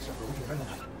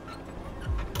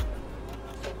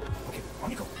 Okay, on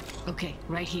you go. Okay,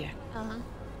 right here.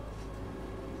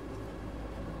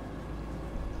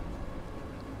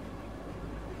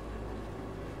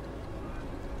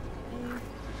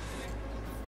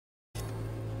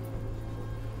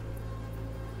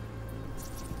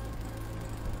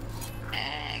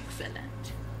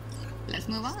 Excellent. Let's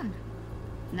move on.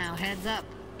 Now heads up.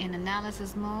 In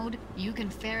analysis mode, you can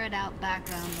ferret out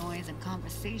background noise and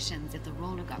conversations if the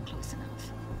roller got close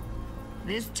enough.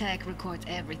 This tech records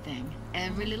everything,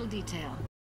 every little detail.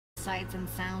 Sights and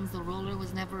sounds the roller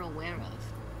was never aware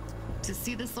of. To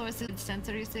see the source of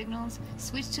sensory signals,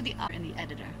 switch to the in the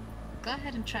editor. Go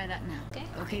ahead and try that now.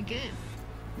 Okay, good.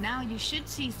 Now you should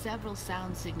see several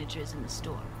sound signatures in the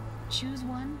store. Choose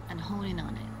one and hone in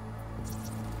on it.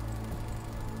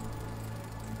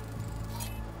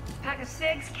 Pack of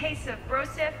cigs, case of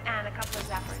brosif, and a couple of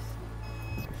zappers.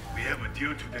 We have a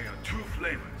deal today on 2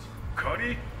 flavors.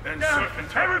 Cuddy and surf and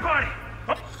turf. Everybody!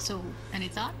 So, any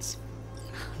thoughts?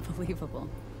 Unbelievable.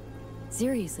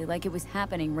 Seriously, like it was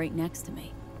happening right next to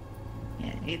me.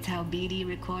 Yeah, it's how BD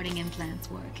recording implants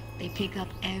work. They pick up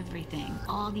everything,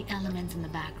 all the elements in the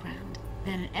background.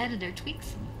 Then an editor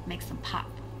tweaks them, makes them pop.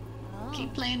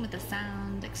 Keep playing with the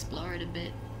sound, explore it a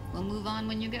bit. We'll move on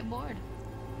when you get bored.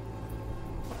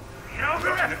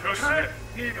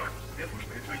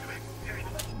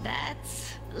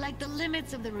 That's like the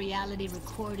limits of the reality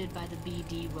recorded by the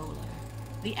BD roller.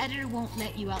 The editor won't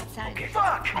let you outside. Okay,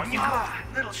 fuck! On you go,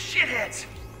 little shitheads!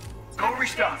 Go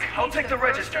restock. I'll take the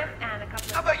register.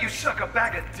 How about you suck a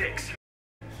bag of dicks?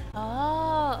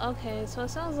 Oh, okay. So it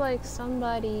sounds like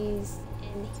somebody's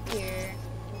in here.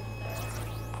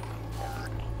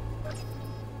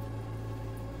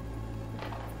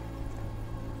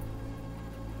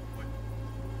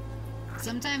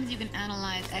 Sometimes you can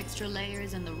analyze extra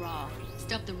layers in the raw,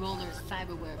 stuff the roller's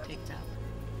cyberware picked up.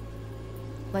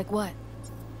 Like what?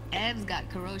 Ev's got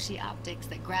Kiroshi optics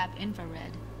that grab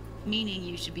infrared, meaning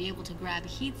you should be able to grab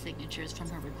heat signatures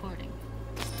from her recording.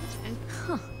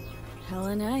 Huh.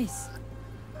 Hella nice.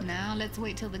 Now let's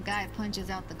wait till the guy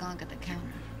punches out the gonk at the counter.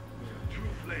 2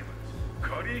 flavors.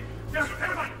 Cuddy? Yes,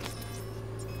 everybody!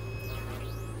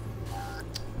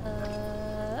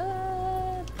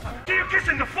 Do you kiss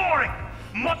in the flooring?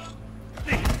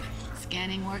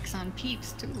 Scanning works on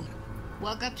peeps, too.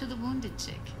 Walk up to the wounded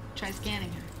chick. Try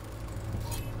scanning her.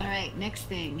 Alright, next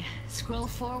thing. Scroll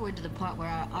forward to the part where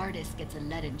our artist gets a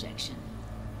lead injection.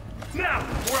 Now,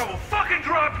 or I will fucking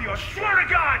drop you, I swear to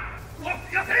God!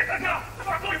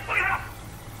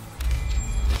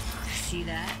 See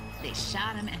that? They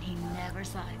shot him and he never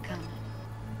saw it coming.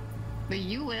 But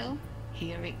you will.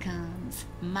 Here it comes.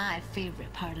 My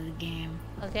favorite part of the game.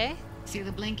 Okay. See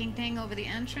the blinking thing over the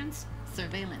entrance?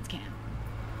 Surveillance cam.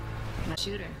 My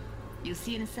shooter. You'll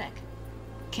see in a sec.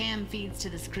 Cam feeds to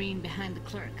the screen behind the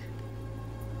clerk.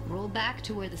 Roll back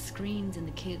to where the screen's in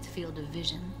the kid's field of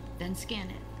vision, then scan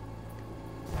it.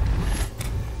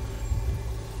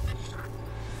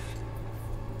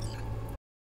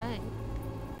 Right.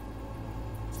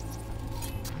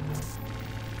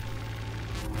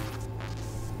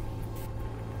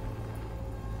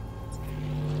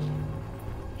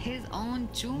 His own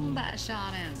Chumba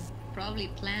shot him. Probably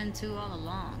planned to all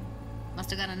along. Must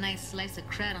have got a nice slice of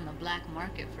cred on the black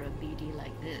market for a BD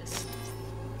like this.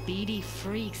 BD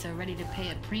freaks are ready to pay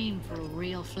a preem for a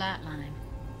real flatline.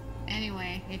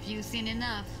 Anyway, if you've seen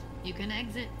enough, you can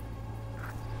exit.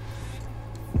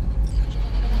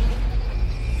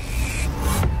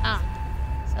 Ah,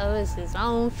 so it's his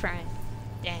own friend.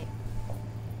 Dang.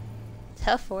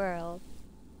 Tough world.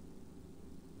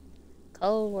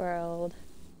 Cold world.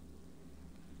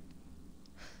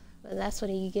 But that's what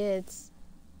he gets.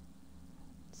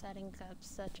 Setting up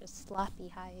such a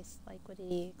sloppy heist. Like, what did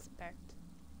he expect?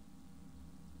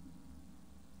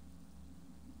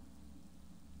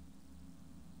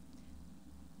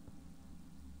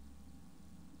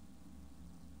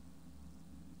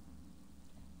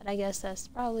 But I guess that's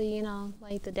probably, you know,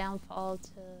 like the downfall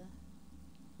to,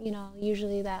 you know,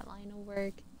 usually that line of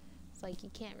work. It's like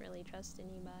you can't really trust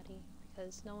anybody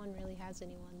because no one really has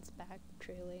anyone's back,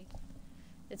 truly.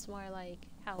 It's more like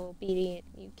how obedient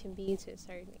you can be to a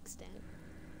certain extent.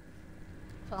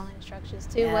 Following instructions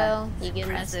too well, you get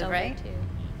messed over right? too.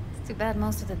 It's too bad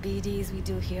most of the BDs we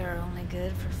do here are only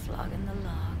good for flogging the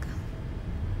log.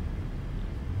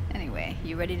 Anyway,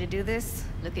 you ready to do this?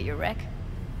 Look at your rec?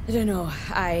 I don't know,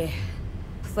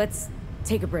 let's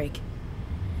take a break.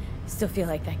 Still feel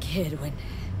like that kid when...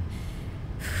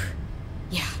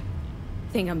 Yeah,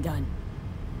 think I'm done.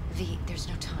 V, there's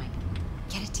no time.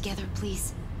 Get it together,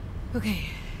 please. Okay.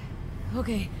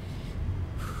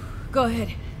 Go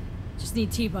ahead. Just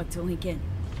need T-Bug to link in.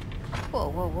 Whoa,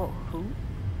 who?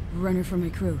 Runner for my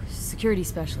crew, security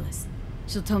specialist.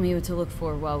 She'll tell me what to look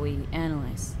for while we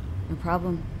analyze. No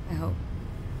problem, I hope.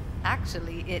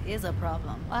 Actually, it is a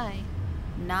problem. Why?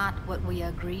 Not what we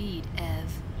agreed,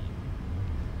 Ev.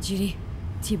 Judy,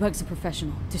 T-Bug's a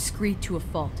professional, discreet to a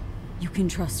fault. You can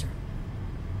trust her.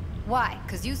 Why?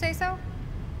 'Cause you say so?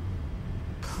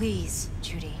 Please,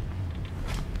 Judy.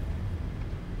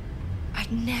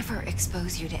 I'd never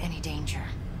expose you to any danger.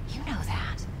 You know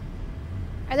that.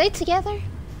 Are they together?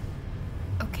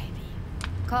 Okay, V.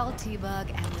 Call T-Bug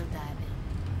and we'll dive in.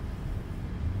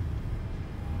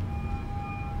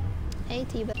 Hey,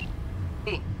 T-Bug.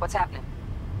 Hey, what's happening?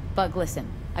 Bug, listen.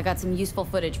 I got some useful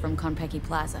footage from Konpeki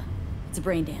Plaza. It's a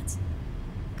brain dance.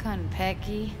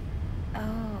 Konpeki?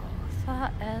 Oh,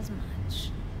 thought as much.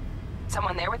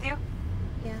 Someone there with you?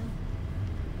 Yeah.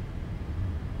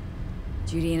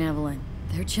 Judy and Evelyn.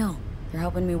 They're chill. They're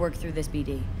helping me work through this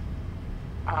BD.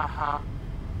 Uh-huh.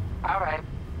 All right.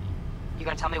 You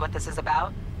gonna tell me what this is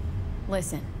about?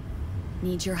 Listen.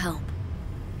 Need your help.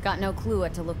 Got no clue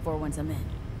what to look for once I'm in.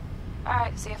 All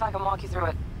right, see if I can walk you through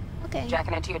it. Okay.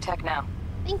 Jacking into your tech now.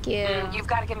 Thank you. You've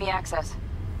got to give me access.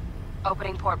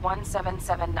 Opening port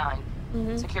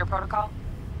 1779. Secure protocol?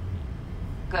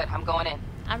 Good, I'm going in.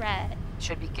 All right.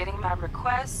 Should be getting my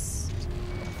request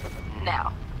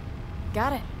now.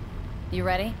 Got it. You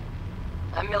ready?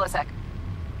 A millisec.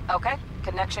 Okay,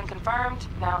 connection confirmed.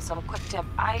 Now some quick temp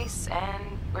ice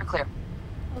and we're clear.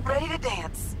 Okay. Ready to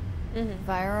dance.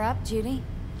 Fire her up, Judy.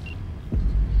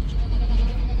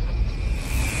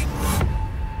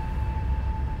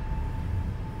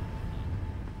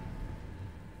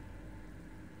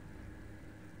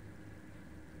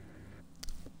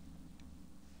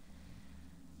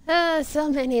 So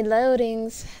many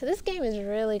loadings. This game is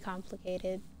really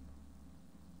complicated.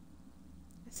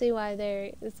 I see why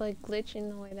it's like glitching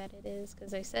the way that it is,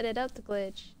 because they set it up to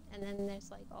glitch, and then there's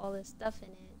like all this stuff in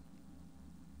it.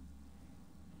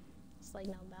 It's like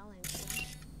no balance. You know?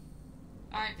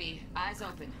 Alright, V, eyes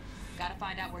open. Gotta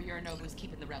find out where Yorinobu's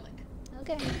keeping the relic.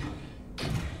 Okay.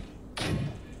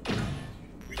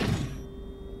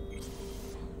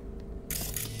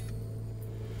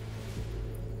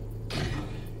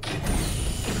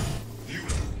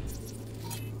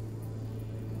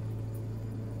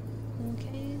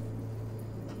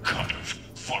 Kind of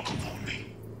fuckable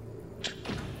me.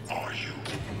 Are you?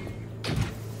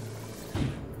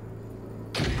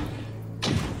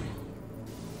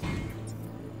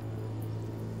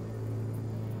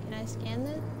 I scan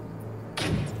this?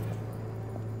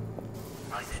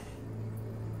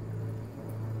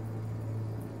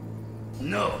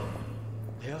 No.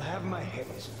 They'll have my head.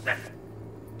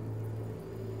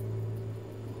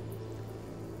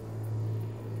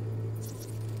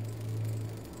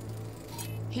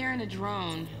 Here in a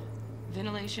drone.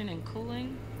 Ventilation and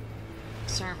cooling?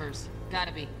 Servers.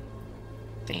 Gotta be.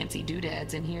 Fancy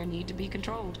doodads in here need to be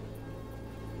controlled.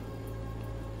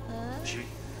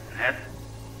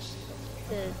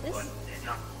 This?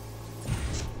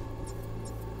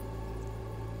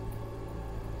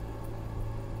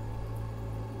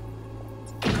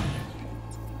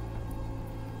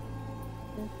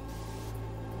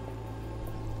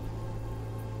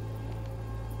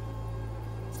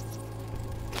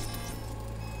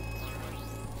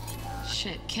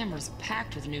 Shit, camera's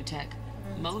packed with new tech.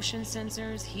 Motion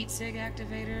sensors, heat sig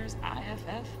activators,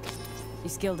 IFF. You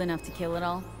skilled enough to kill it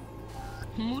all?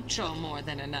 Mucho more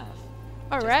than enough.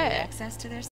 All Just right. need access to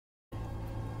their...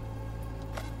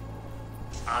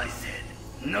 I said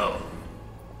no.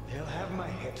 They'll have my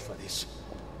head for this.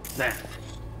 Then.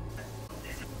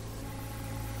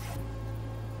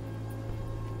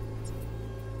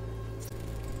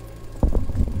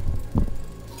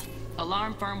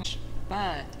 Alarm firm,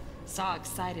 but saw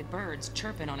excited birds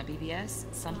chirping on a BBS.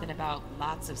 Something about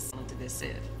lots of sound to this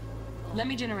sieve. Let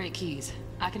me generate keys.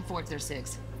 I can forge their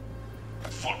SIGs.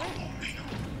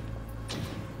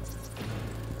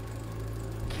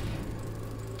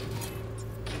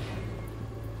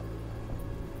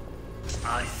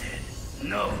 I said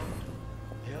no.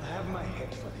 They'll have my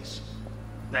head for this.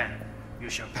 Then you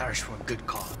shall perish for a good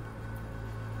cause.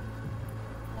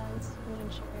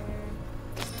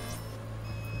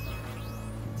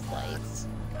 Lights.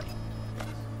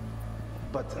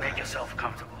 But make yourself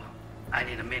comfortable. I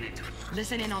need a minute to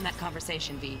listen in on that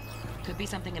conversation, V. Could be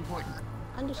something important.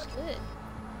 Understood.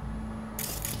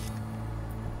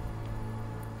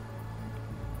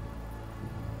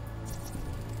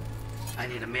 I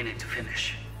need a minute to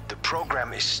finish. The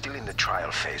program is still in the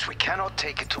trial phase. We cannot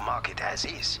take it to market as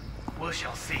is. We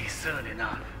shall see soon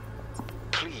enough.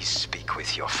 Please speak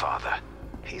with your father.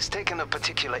 He's taken a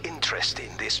particular interest in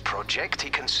this project. He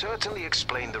can certainly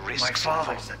explain the risks. My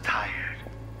father's a tired,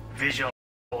 visual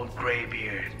old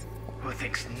graybeard who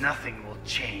thinks nothing will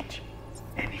change,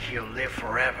 and he'll live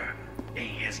forever in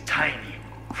his tiny,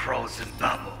 frozen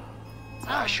bubble.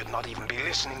 I should not even be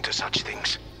listening to such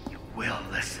things. You will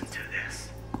listen to this.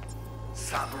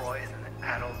 Saburo is an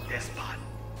adult despot,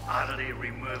 utterly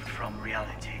removed from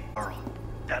reality. World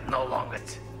that no longer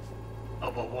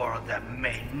of a world that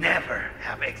may never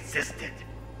have existed.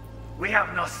 We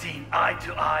have not seen eye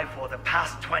to eye for the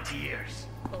past 20 years.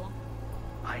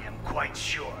 I am quite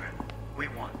sure we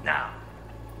want now.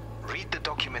 Read the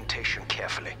documentation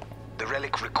carefully. The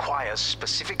relic requires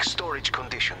specific storage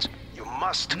conditions. You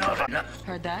must provide...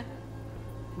 Heard that?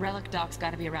 Relic docs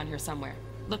gotta be around here somewhere.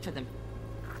 Look for them.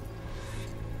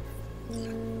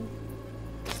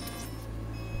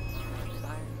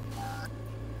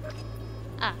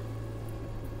 Ah.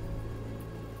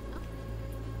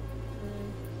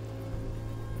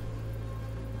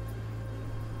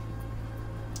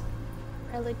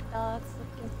 Relic dogs,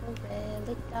 looking for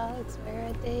relic dogs. Where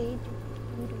are they?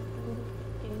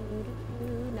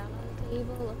 Not on the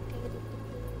table.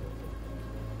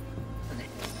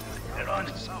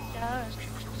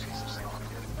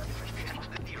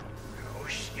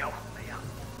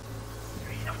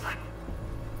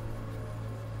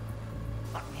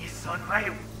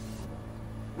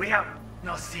 We have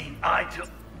not seen eye to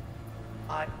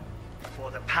eye for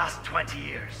the past 20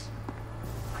 years.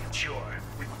 I'm sure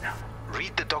we will now.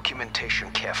 Read the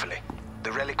documentation carefully.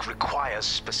 The relic requires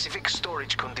specific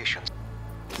storage conditions.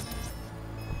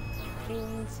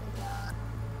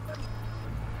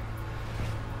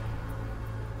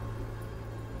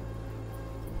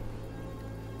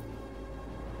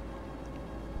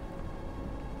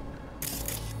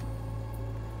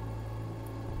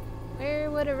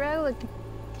 Where would a relic?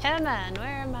 Come on,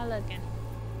 where am I looking?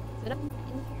 Is it up in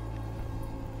here?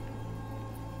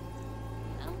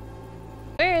 No?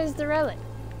 Where is the relic?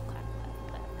 Clack,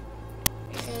 clack,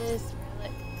 clack. Where is the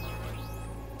relic?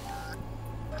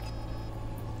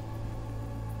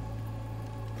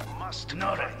 You must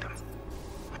provide them.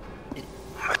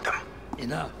 With them.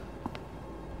 Enough.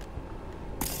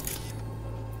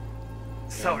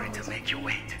 Sorry to make you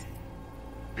wait.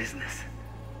 Business.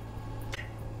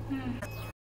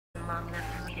 Long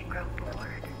enough for me to grow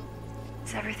bored.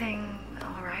 Is everything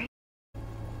all right?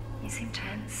 You seem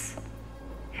tense,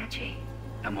 edgy.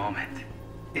 A moment.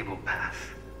 It will pass.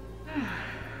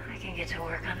 I can get to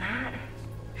work on that.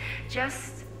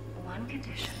 Just one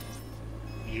condition.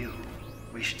 You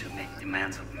wish to make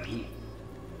demands of me?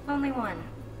 Only one.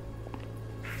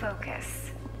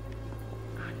 Focus.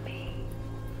 On me.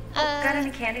 Got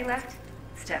any candy left?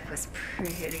 Step was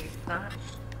pretty fun.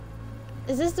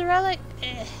 Is this the relic?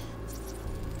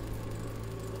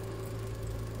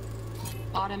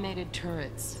 Automated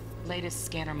turrets. Latest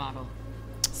scanner model.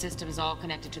 System is all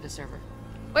connected to the server.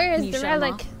 Where is the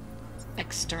relic?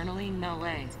 Externally, no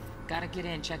way. Gotta get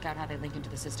in, check out how they link into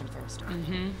the system first.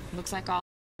 Looks like all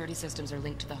 30 systems are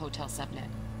linked to the hotel subnet.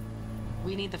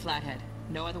 We need the flathead.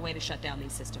 No other way to shut down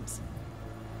these systems.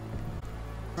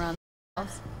 Around the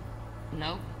house?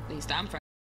 Nope. At least I'm fresh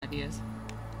with ideas.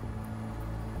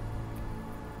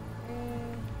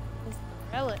 Where is the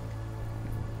relic?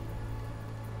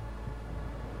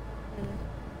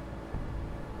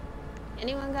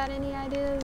 Anyone got any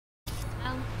ideas?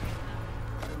 No?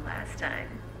 Last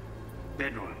time.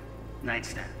 Bedroom.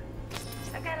 Nightstand.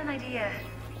 I've got an idea.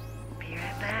 Be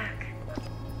right back.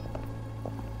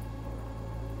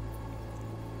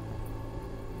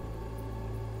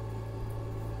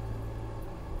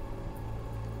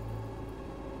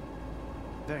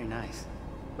 Very nice.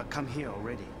 But come here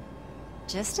already.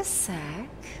 Just a sec.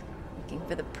 Looking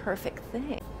for the perfect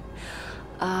thing.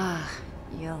 Ah,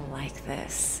 you'll like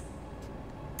this.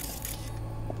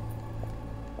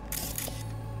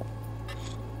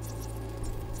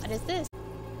 What is this?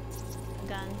 A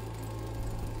gun.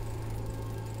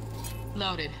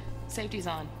 Loaded. Safety's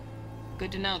on.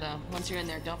 Good to know, though. Once you're in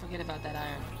there, don't forget about that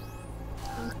iron.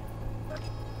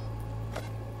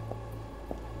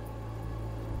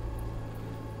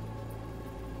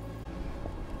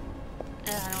 I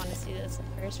don't want to see this in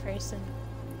first person.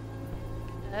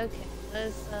 Okay,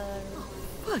 let's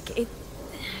Fuck,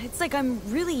 it's like I'm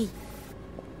really...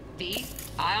 V,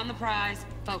 eye on the prize,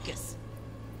 focus.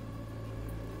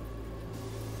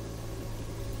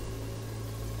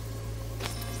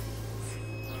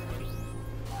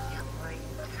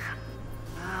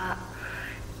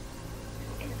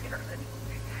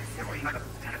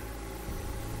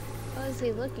 What is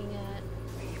he looking at?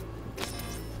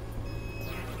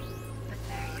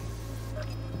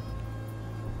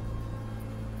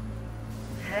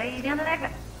 Hey, down the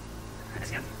back.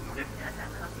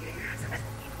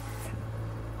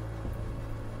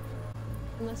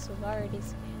 I must have already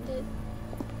scanned it.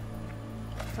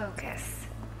 Focus.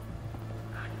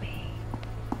 On me.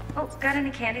 Oh, got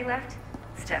any candy left?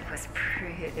 Step was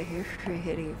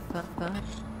pretty fun.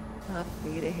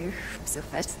 So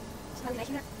fast.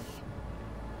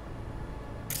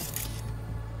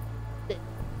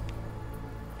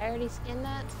 I already scanned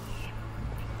that.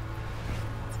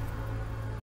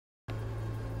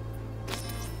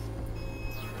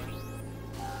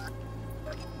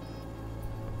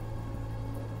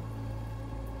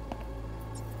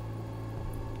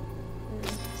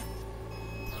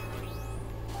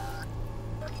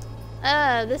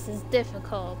 This is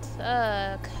difficult.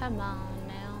 Come on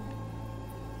now.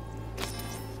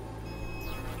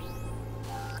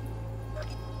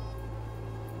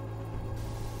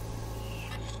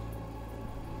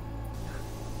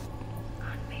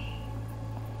 On me.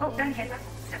 Oh, done here.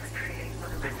 That was pretty.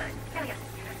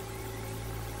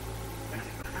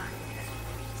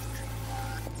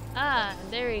 Ah,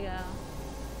 there we go.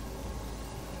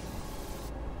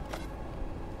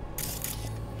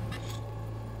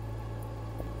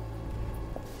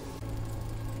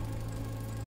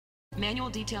 Manual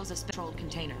details a controlled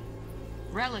container.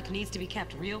 Relic needs to be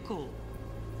kept real cool.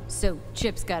 So,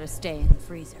 Chip's gotta stay in the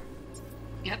freezer.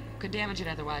 Yep, could damage it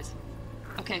otherwise.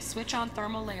 Okay, switch on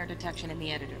thermal layer detection in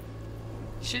the editor.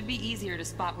 Should be easier to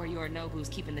spot where Yorinobu's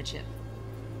keeping the chip.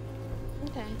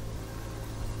 Okay.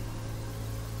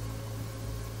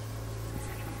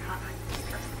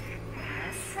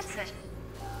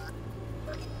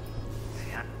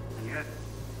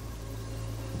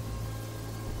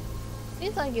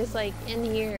 Seems like it's like in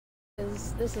here,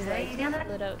 because this is like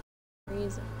lit up for a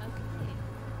reason.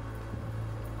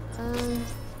 Okay.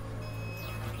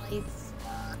 Lights.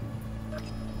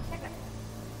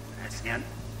 Scan.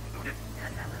 Loaded.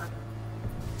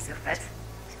 So fast.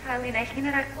 Probably making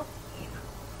it out.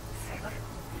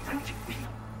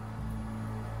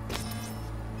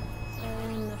 So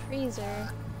in the freezer.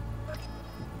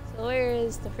 So where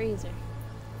is the freezer?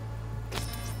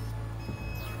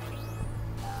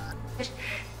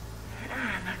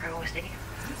 I'm not going to sticky.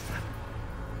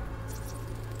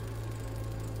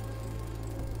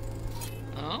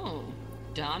 Oh,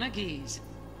 Donaghys.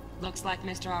 Looks like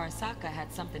Mr. Arasaka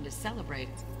had something to celebrate.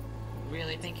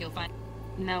 Really think you'll find...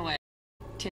 No way.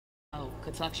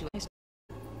 Could fluctuate.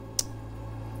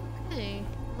 Okay.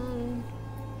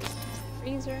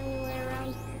 Freezer anywhere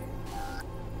around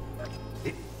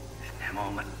here?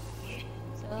 moment.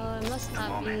 So it must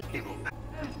not be.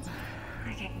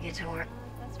 I can't get to work.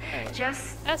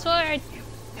 Just. That's forward.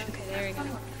 Okay, there we go.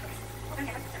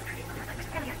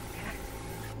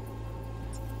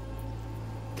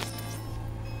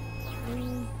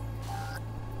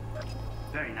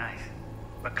 Very nice.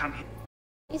 But come here.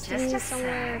 Needs to Just be a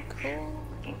somewhere sec. cool.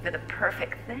 Looking for the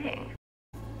perfect thing.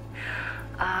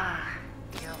 Ah,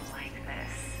 you'll like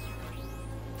this.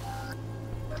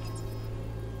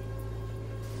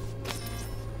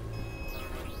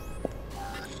 I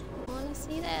wanna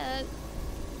see that.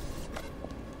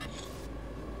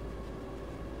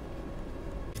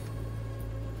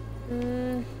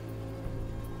 No,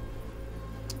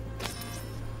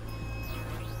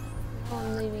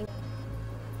 I'm leaving.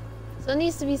 So it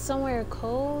needs to be somewhere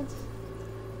cold.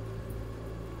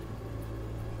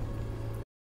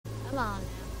 Come on now.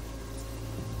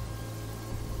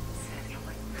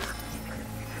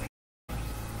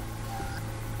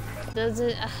 Does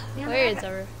it? Where is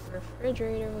a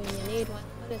refrigerator when you need one?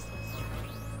 What is this?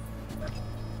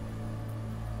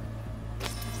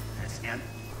 That's in.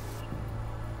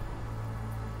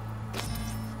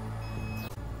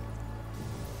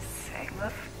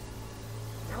 Sigma.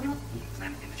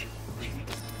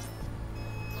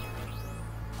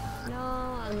 No,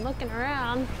 I'm looking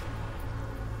around.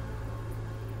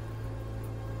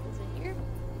 Is it here?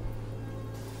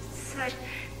 Such.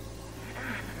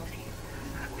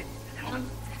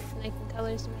 Making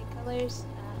colors to make colors.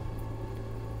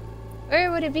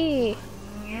 Where would it be?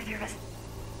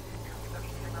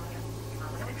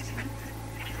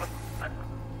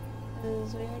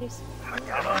 Because we already saw.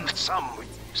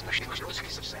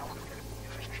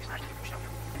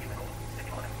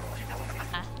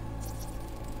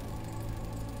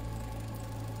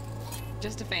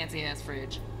 Just a fancy ass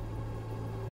fridge.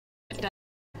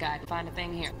 Guy, find a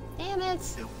thing here. Damn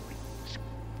it!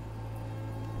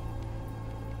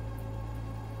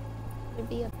 Would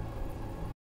be a.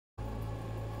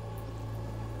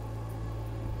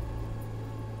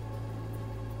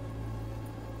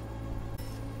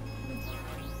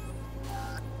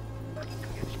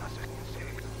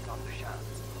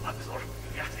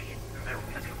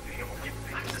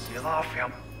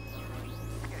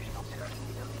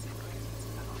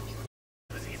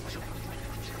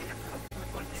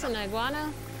 It's an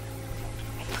iguana.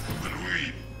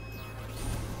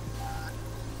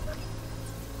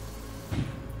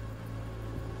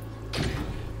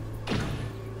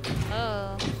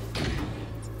 Oh.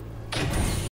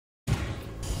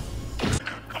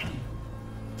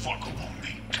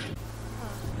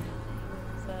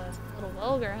 It's a little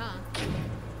vulgar, huh?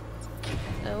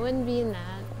 So it wouldn't be in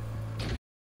that.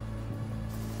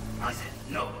 I said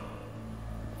no.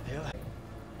 They'll have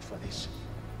for this.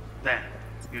 Then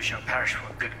you shall perish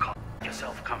for a good cause. Make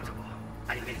yourself comfortable.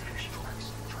 I need to finish.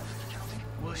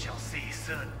 We shall see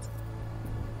soon.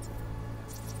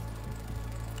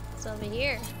 It's over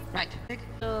here. Right.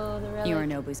 So the relic.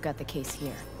 Yorinobu's got the case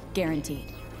here.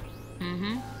 Guaranteed.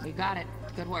 Mm-hmm. We got it.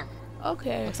 Good work.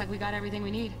 Okay. Looks like we got everything we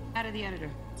need. Out of the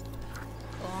editor.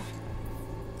 Cool.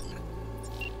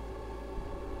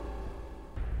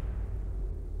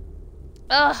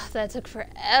 Ugh, that took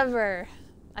forever.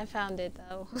 I found it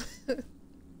though.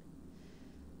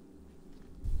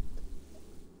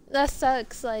 That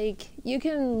sucks. Like, you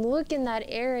can look in that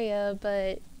area,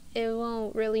 but it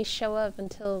won't really show up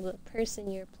until the person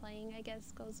you're playing, I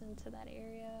guess, goes into that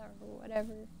area or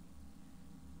whatever.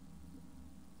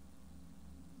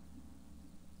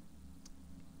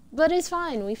 But it's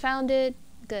fine. We found it.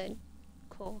 Good.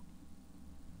 Cool.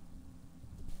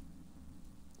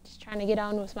 Just trying to get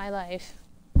on with my life.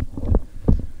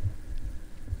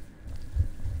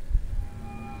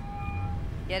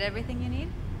 Get everything you need?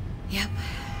 Yep,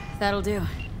 that'll do.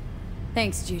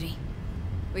 Thanks, Judy.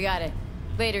 We got it.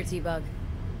 Later, T-Bug.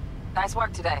 Nice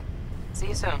work today. See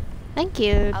you soon. Thank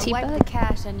you, I'll T-Bug. wipe the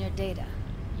cache on your data.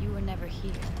 You were never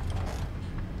here.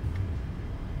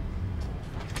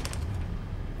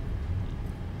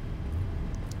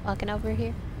 Walking over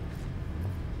here.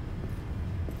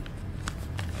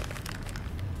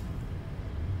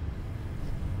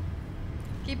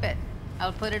 Keep it.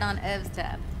 I'll put it on Ev's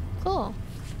tab. Cool.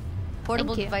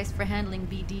 Portable Thank you. device for handling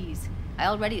BDs. I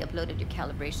already uploaded your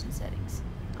calibration settings.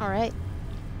 Alright.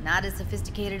 Not as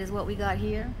sophisticated as what we got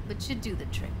here, but should do the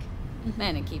trick.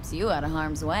 And it keeps you out of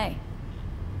harm's way.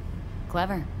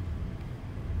 Clever.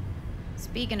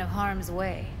 Speaking of harm's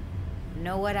way,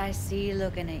 know what I see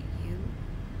looking at you?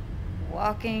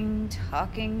 Walking,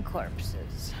 talking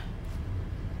corpses.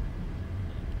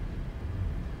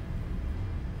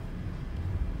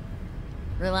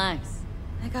 Relax.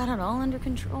 I got it all under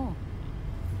control.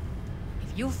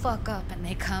 you fuck up and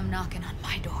they come knocking on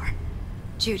my door.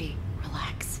 Judy,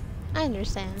 relax. I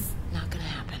understand. Not gonna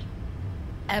happen.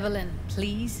 Evelyn,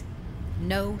 please.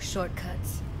 No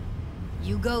shortcuts.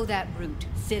 You go that route,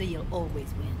 City'll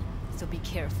always win. So be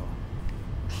careful.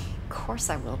 Of course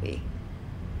I will be.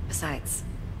 Besides,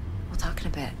 we'll talk in a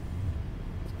bit.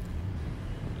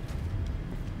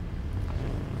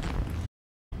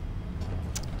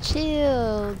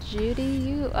 Chill, Judy.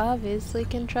 You obviously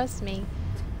can trust me.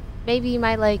 Maybe you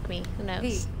might like me. Who knows?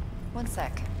 V, one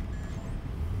sec.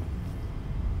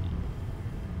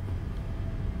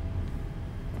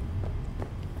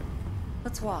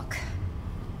 Let's walk.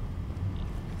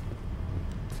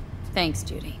 Thanks,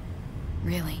 Judy.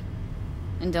 Really.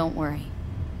 And don't worry.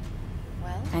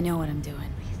 Well? I know what I'm doing.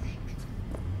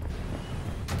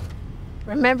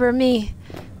 Remember me.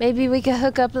 Maybe we could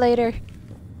hook up later.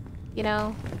 You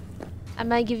know, I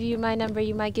might give you my number,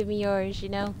 you might give me yours, you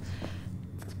know?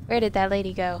 Where did that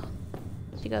lady go?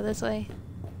 Did she go this way?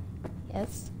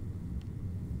 Yes.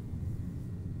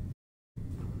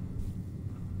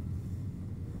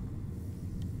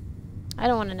 I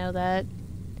don't want to know that.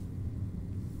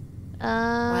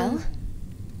 Well,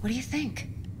 what do you think?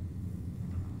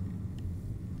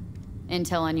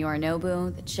 Intel on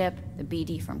Yorinobu, the chip, the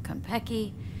BD from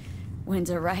Konpeki. Winds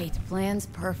are right. Plan's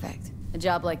perfect. A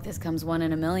job like this comes 1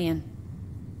 in a million.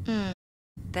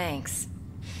 Thanks.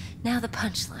 Now the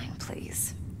punchline,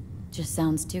 please. Just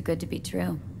sounds too good to be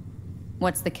true.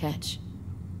 What's the catch?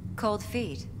 Cold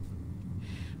feet.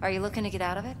 Are you looking to get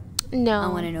out of it? No. I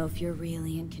want to know if you're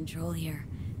really in control here.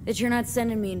 That you're not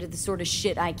sending me into the sort of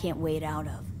shit I can't wade out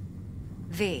of.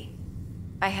 V,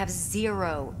 I have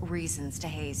 0 reasons to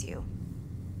haze you.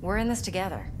 We're in this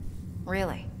together.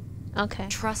 Really. Okay.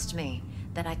 Trust me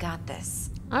that I got this.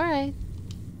 Alright.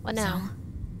 What now? So,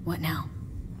 what now?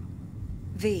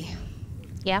 V.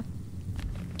 Yeah?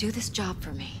 Do this job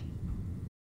for me.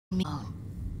 Me alone.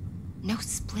 No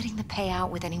splitting the payout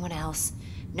with anyone else.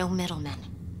 No middlemen.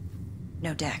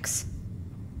 No Dex.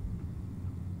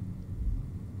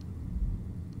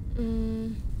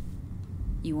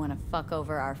 You want to fuck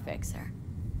over our fixer.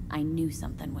 I knew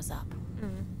something was up.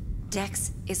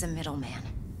 Dex is a middleman.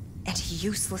 And a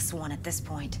useless one at this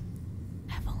point.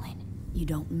 Evelyn, you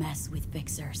don't mess with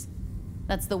fixers.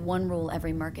 That's the one rule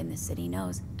every merc in this city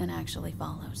knows and actually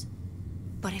follows.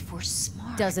 But if we're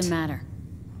smart... Doesn't matter.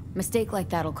 Mistake like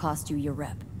that'll cost you your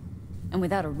rep. And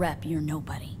without a rep, you're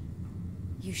nobody.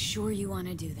 You sure you want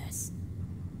to do this?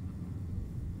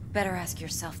 Better ask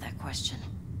yourself that question.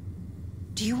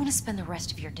 Do you want to spend the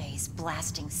rest of your days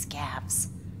blasting scabs?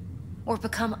 Or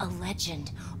become a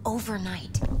legend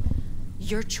overnight?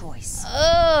 Your choice.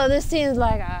 Oh, this seems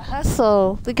like a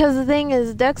hustle. Because the thing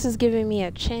is, Dex is giving me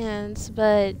a chance,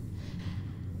 but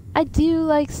I do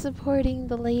like supporting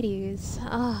the ladies.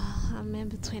 Oh, I'm in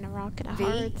between a rock and a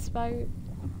hard spot.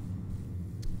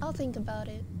 I'll think about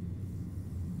it.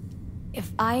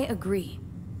 If I agree,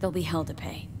 there'll be hell to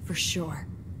pay, for sure.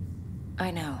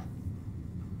 I know.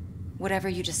 Whatever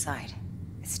you decide,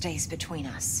 it stays between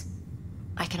us.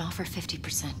 I can offer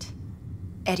 50%.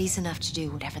 Eddie's enough to do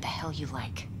whatever the hell you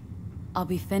like. I'll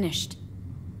be finished.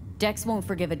 Dex won't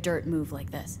forgive a dirt move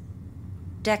like this.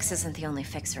 Dex isn't the only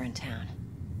fixer in town.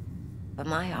 But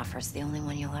my offer's the only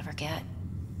one you'll ever get.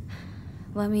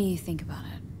 Let me think about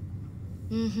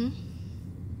it.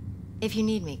 If you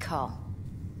need me, call.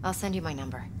 I'll send you my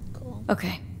number. Cool.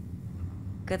 Okay.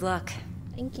 Good luck.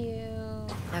 Thank you.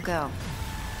 Now go.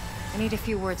 I need a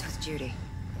few words with Judy.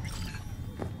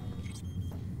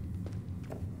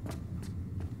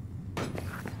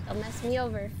 Don't mess me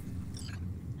over.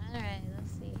 Alright,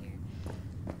 let's see here.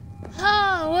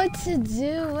 Oh, what to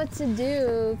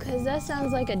do? Because that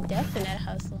sounds like a definite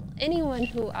hustle. Anyone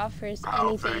who offers How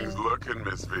anything things looking,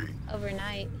 Miss V?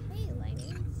 overnight. Hey,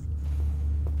 ladies.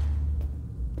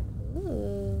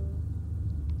 Ooh.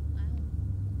 Wow.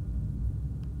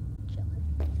 Chilling.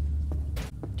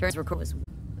 Turns record was.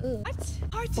 Ooh. What?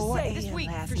 Hard to say this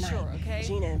week for sure, okay?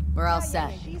 Gina. We're all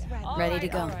set. Ready to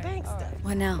go.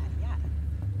 What now?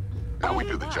 Now we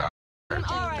do the job.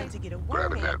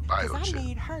 Grabbing that vital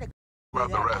chip. Well,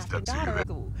 the rest up to you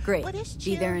then. Great.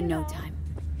 Be there in no time.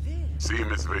 See you,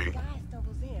 Miss V.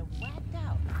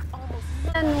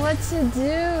 And what to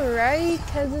do, right?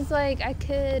 Because it's like I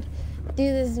could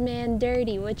do this man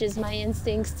dirty, which is my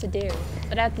instincts to do.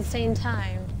 But at the same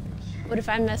time, what if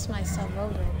I mess myself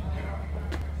over?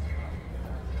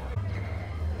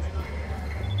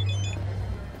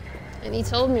 And he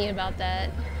told me about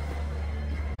that.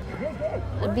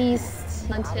 The beast,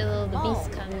 until the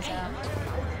beast comes out.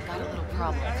 Got a little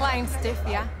problem. Flying stiff,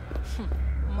 yeah?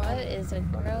 What is a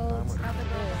girl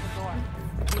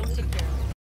to do?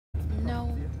 No,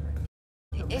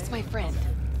 friend.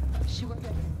 She worked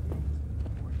at...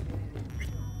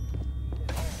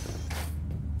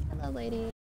 Hello, lady.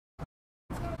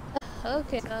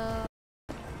 Okay, so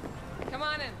Come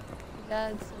on in. we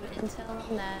got some intel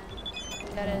on that.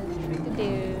 We gotta trick a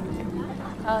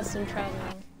dude, cause some trouble.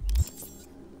 It's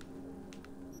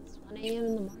 1 a.m.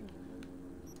 in the morning.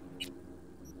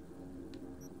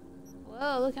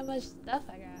 Whoa, look how much stuff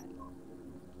I got.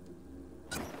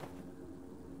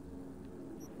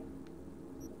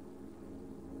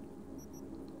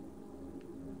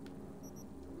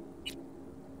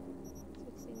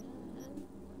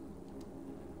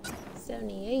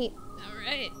 $78.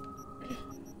 Alright.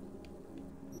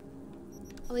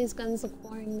 All these guns look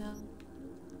boring though.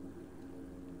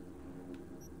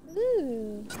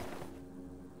 Ooh.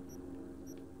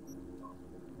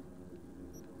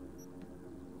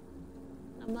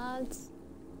 No mods.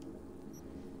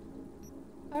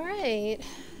 Alright.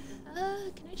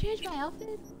 Can I change my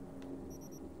outfit?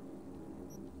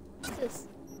 What's this?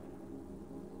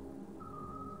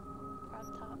 Crop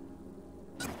top.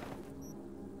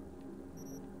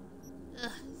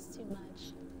 Ugh, it's too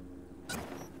much.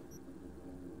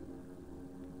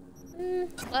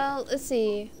 Well, let's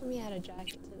see. Let me add a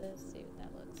jacket to this, see what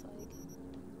that looks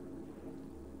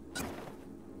like.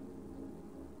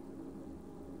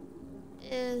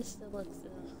 It still looks ugh.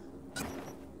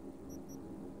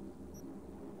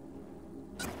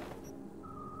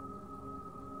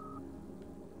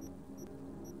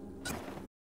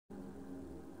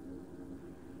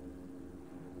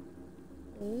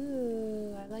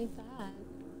 Ooh, I like that.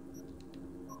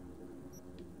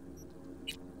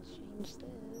 Change this to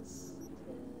this.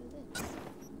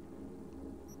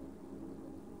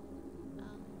 Oh,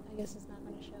 I guess it's not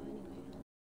going to show anyway.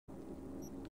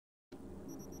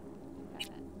 Got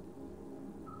it.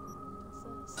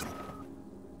 What's this?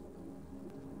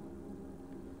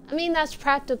 I mean, that's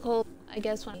practical, I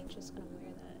guess, when I'm just going to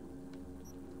wear that.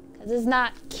 Because it's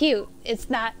not cute. It's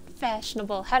not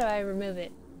fashionable. How do I remove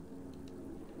it?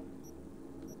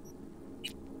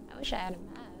 I wish I had a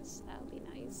mask. That would be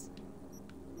nice.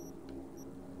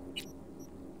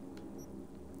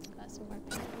 Got some more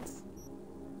pants.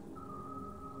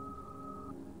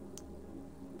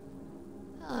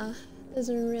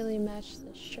 Doesn't really match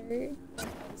the shirt, but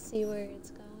let's see where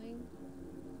it's going.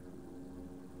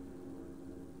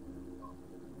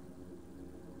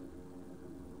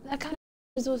 That kind of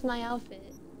goes with my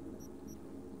outfit.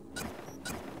 I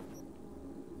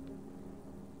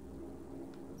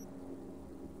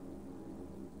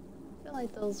feel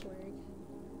like those work.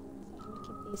 So I'm gonna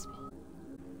keep these pants.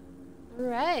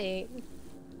 Alright.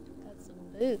 Got some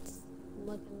boots. I'm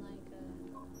looking like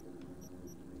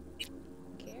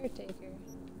a caretaker.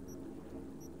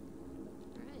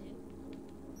 Alright.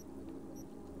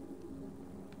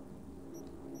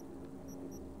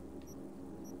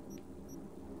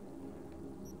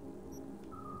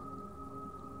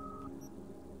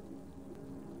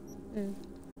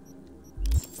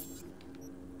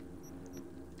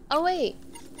 Oh wait,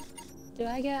 do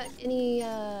I got any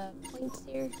points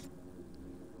here?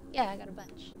 Yeah, I got a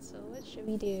bunch. So what should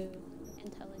we do?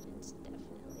 Intelligence,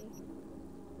 definitely.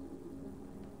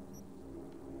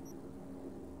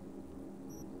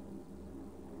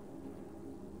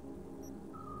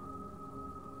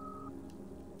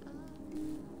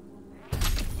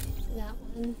 That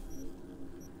one.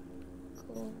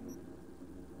 Cool.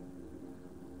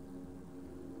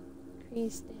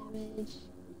 Increase damage.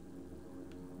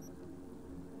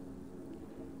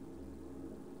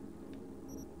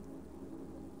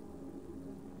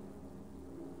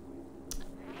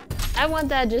 I want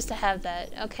that just to have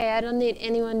that. Okay, I don't need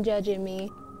anyone judging me.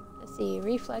 Let's see,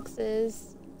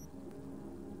 reflexes.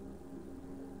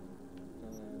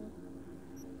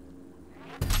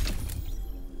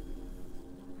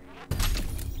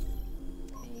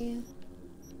 Okay.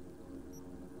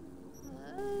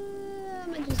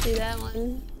 I'm gonna just do that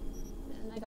one.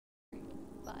 And I got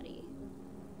body.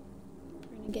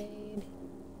 Renegade.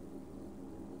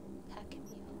 Pack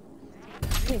mule.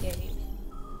 Renegade.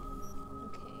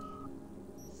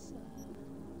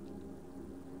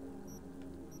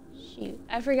 Shoot,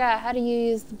 I forgot how to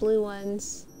use the blue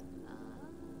ones.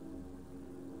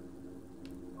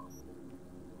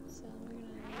 So we're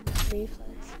gonna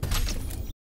reflex.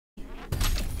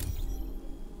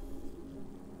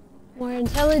 More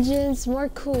intelligence, more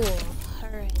cool.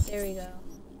 Alright, there we go.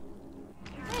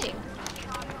 Hey,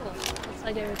 cool. Looks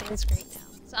like everything's great now.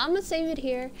 So I'm gonna save it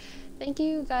here. Thank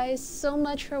you guys so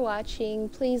much for watching.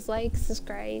 Please like,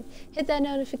 subscribe, hit that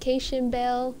notification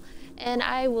bell. And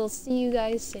I will see you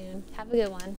guys soon. Have a good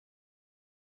one.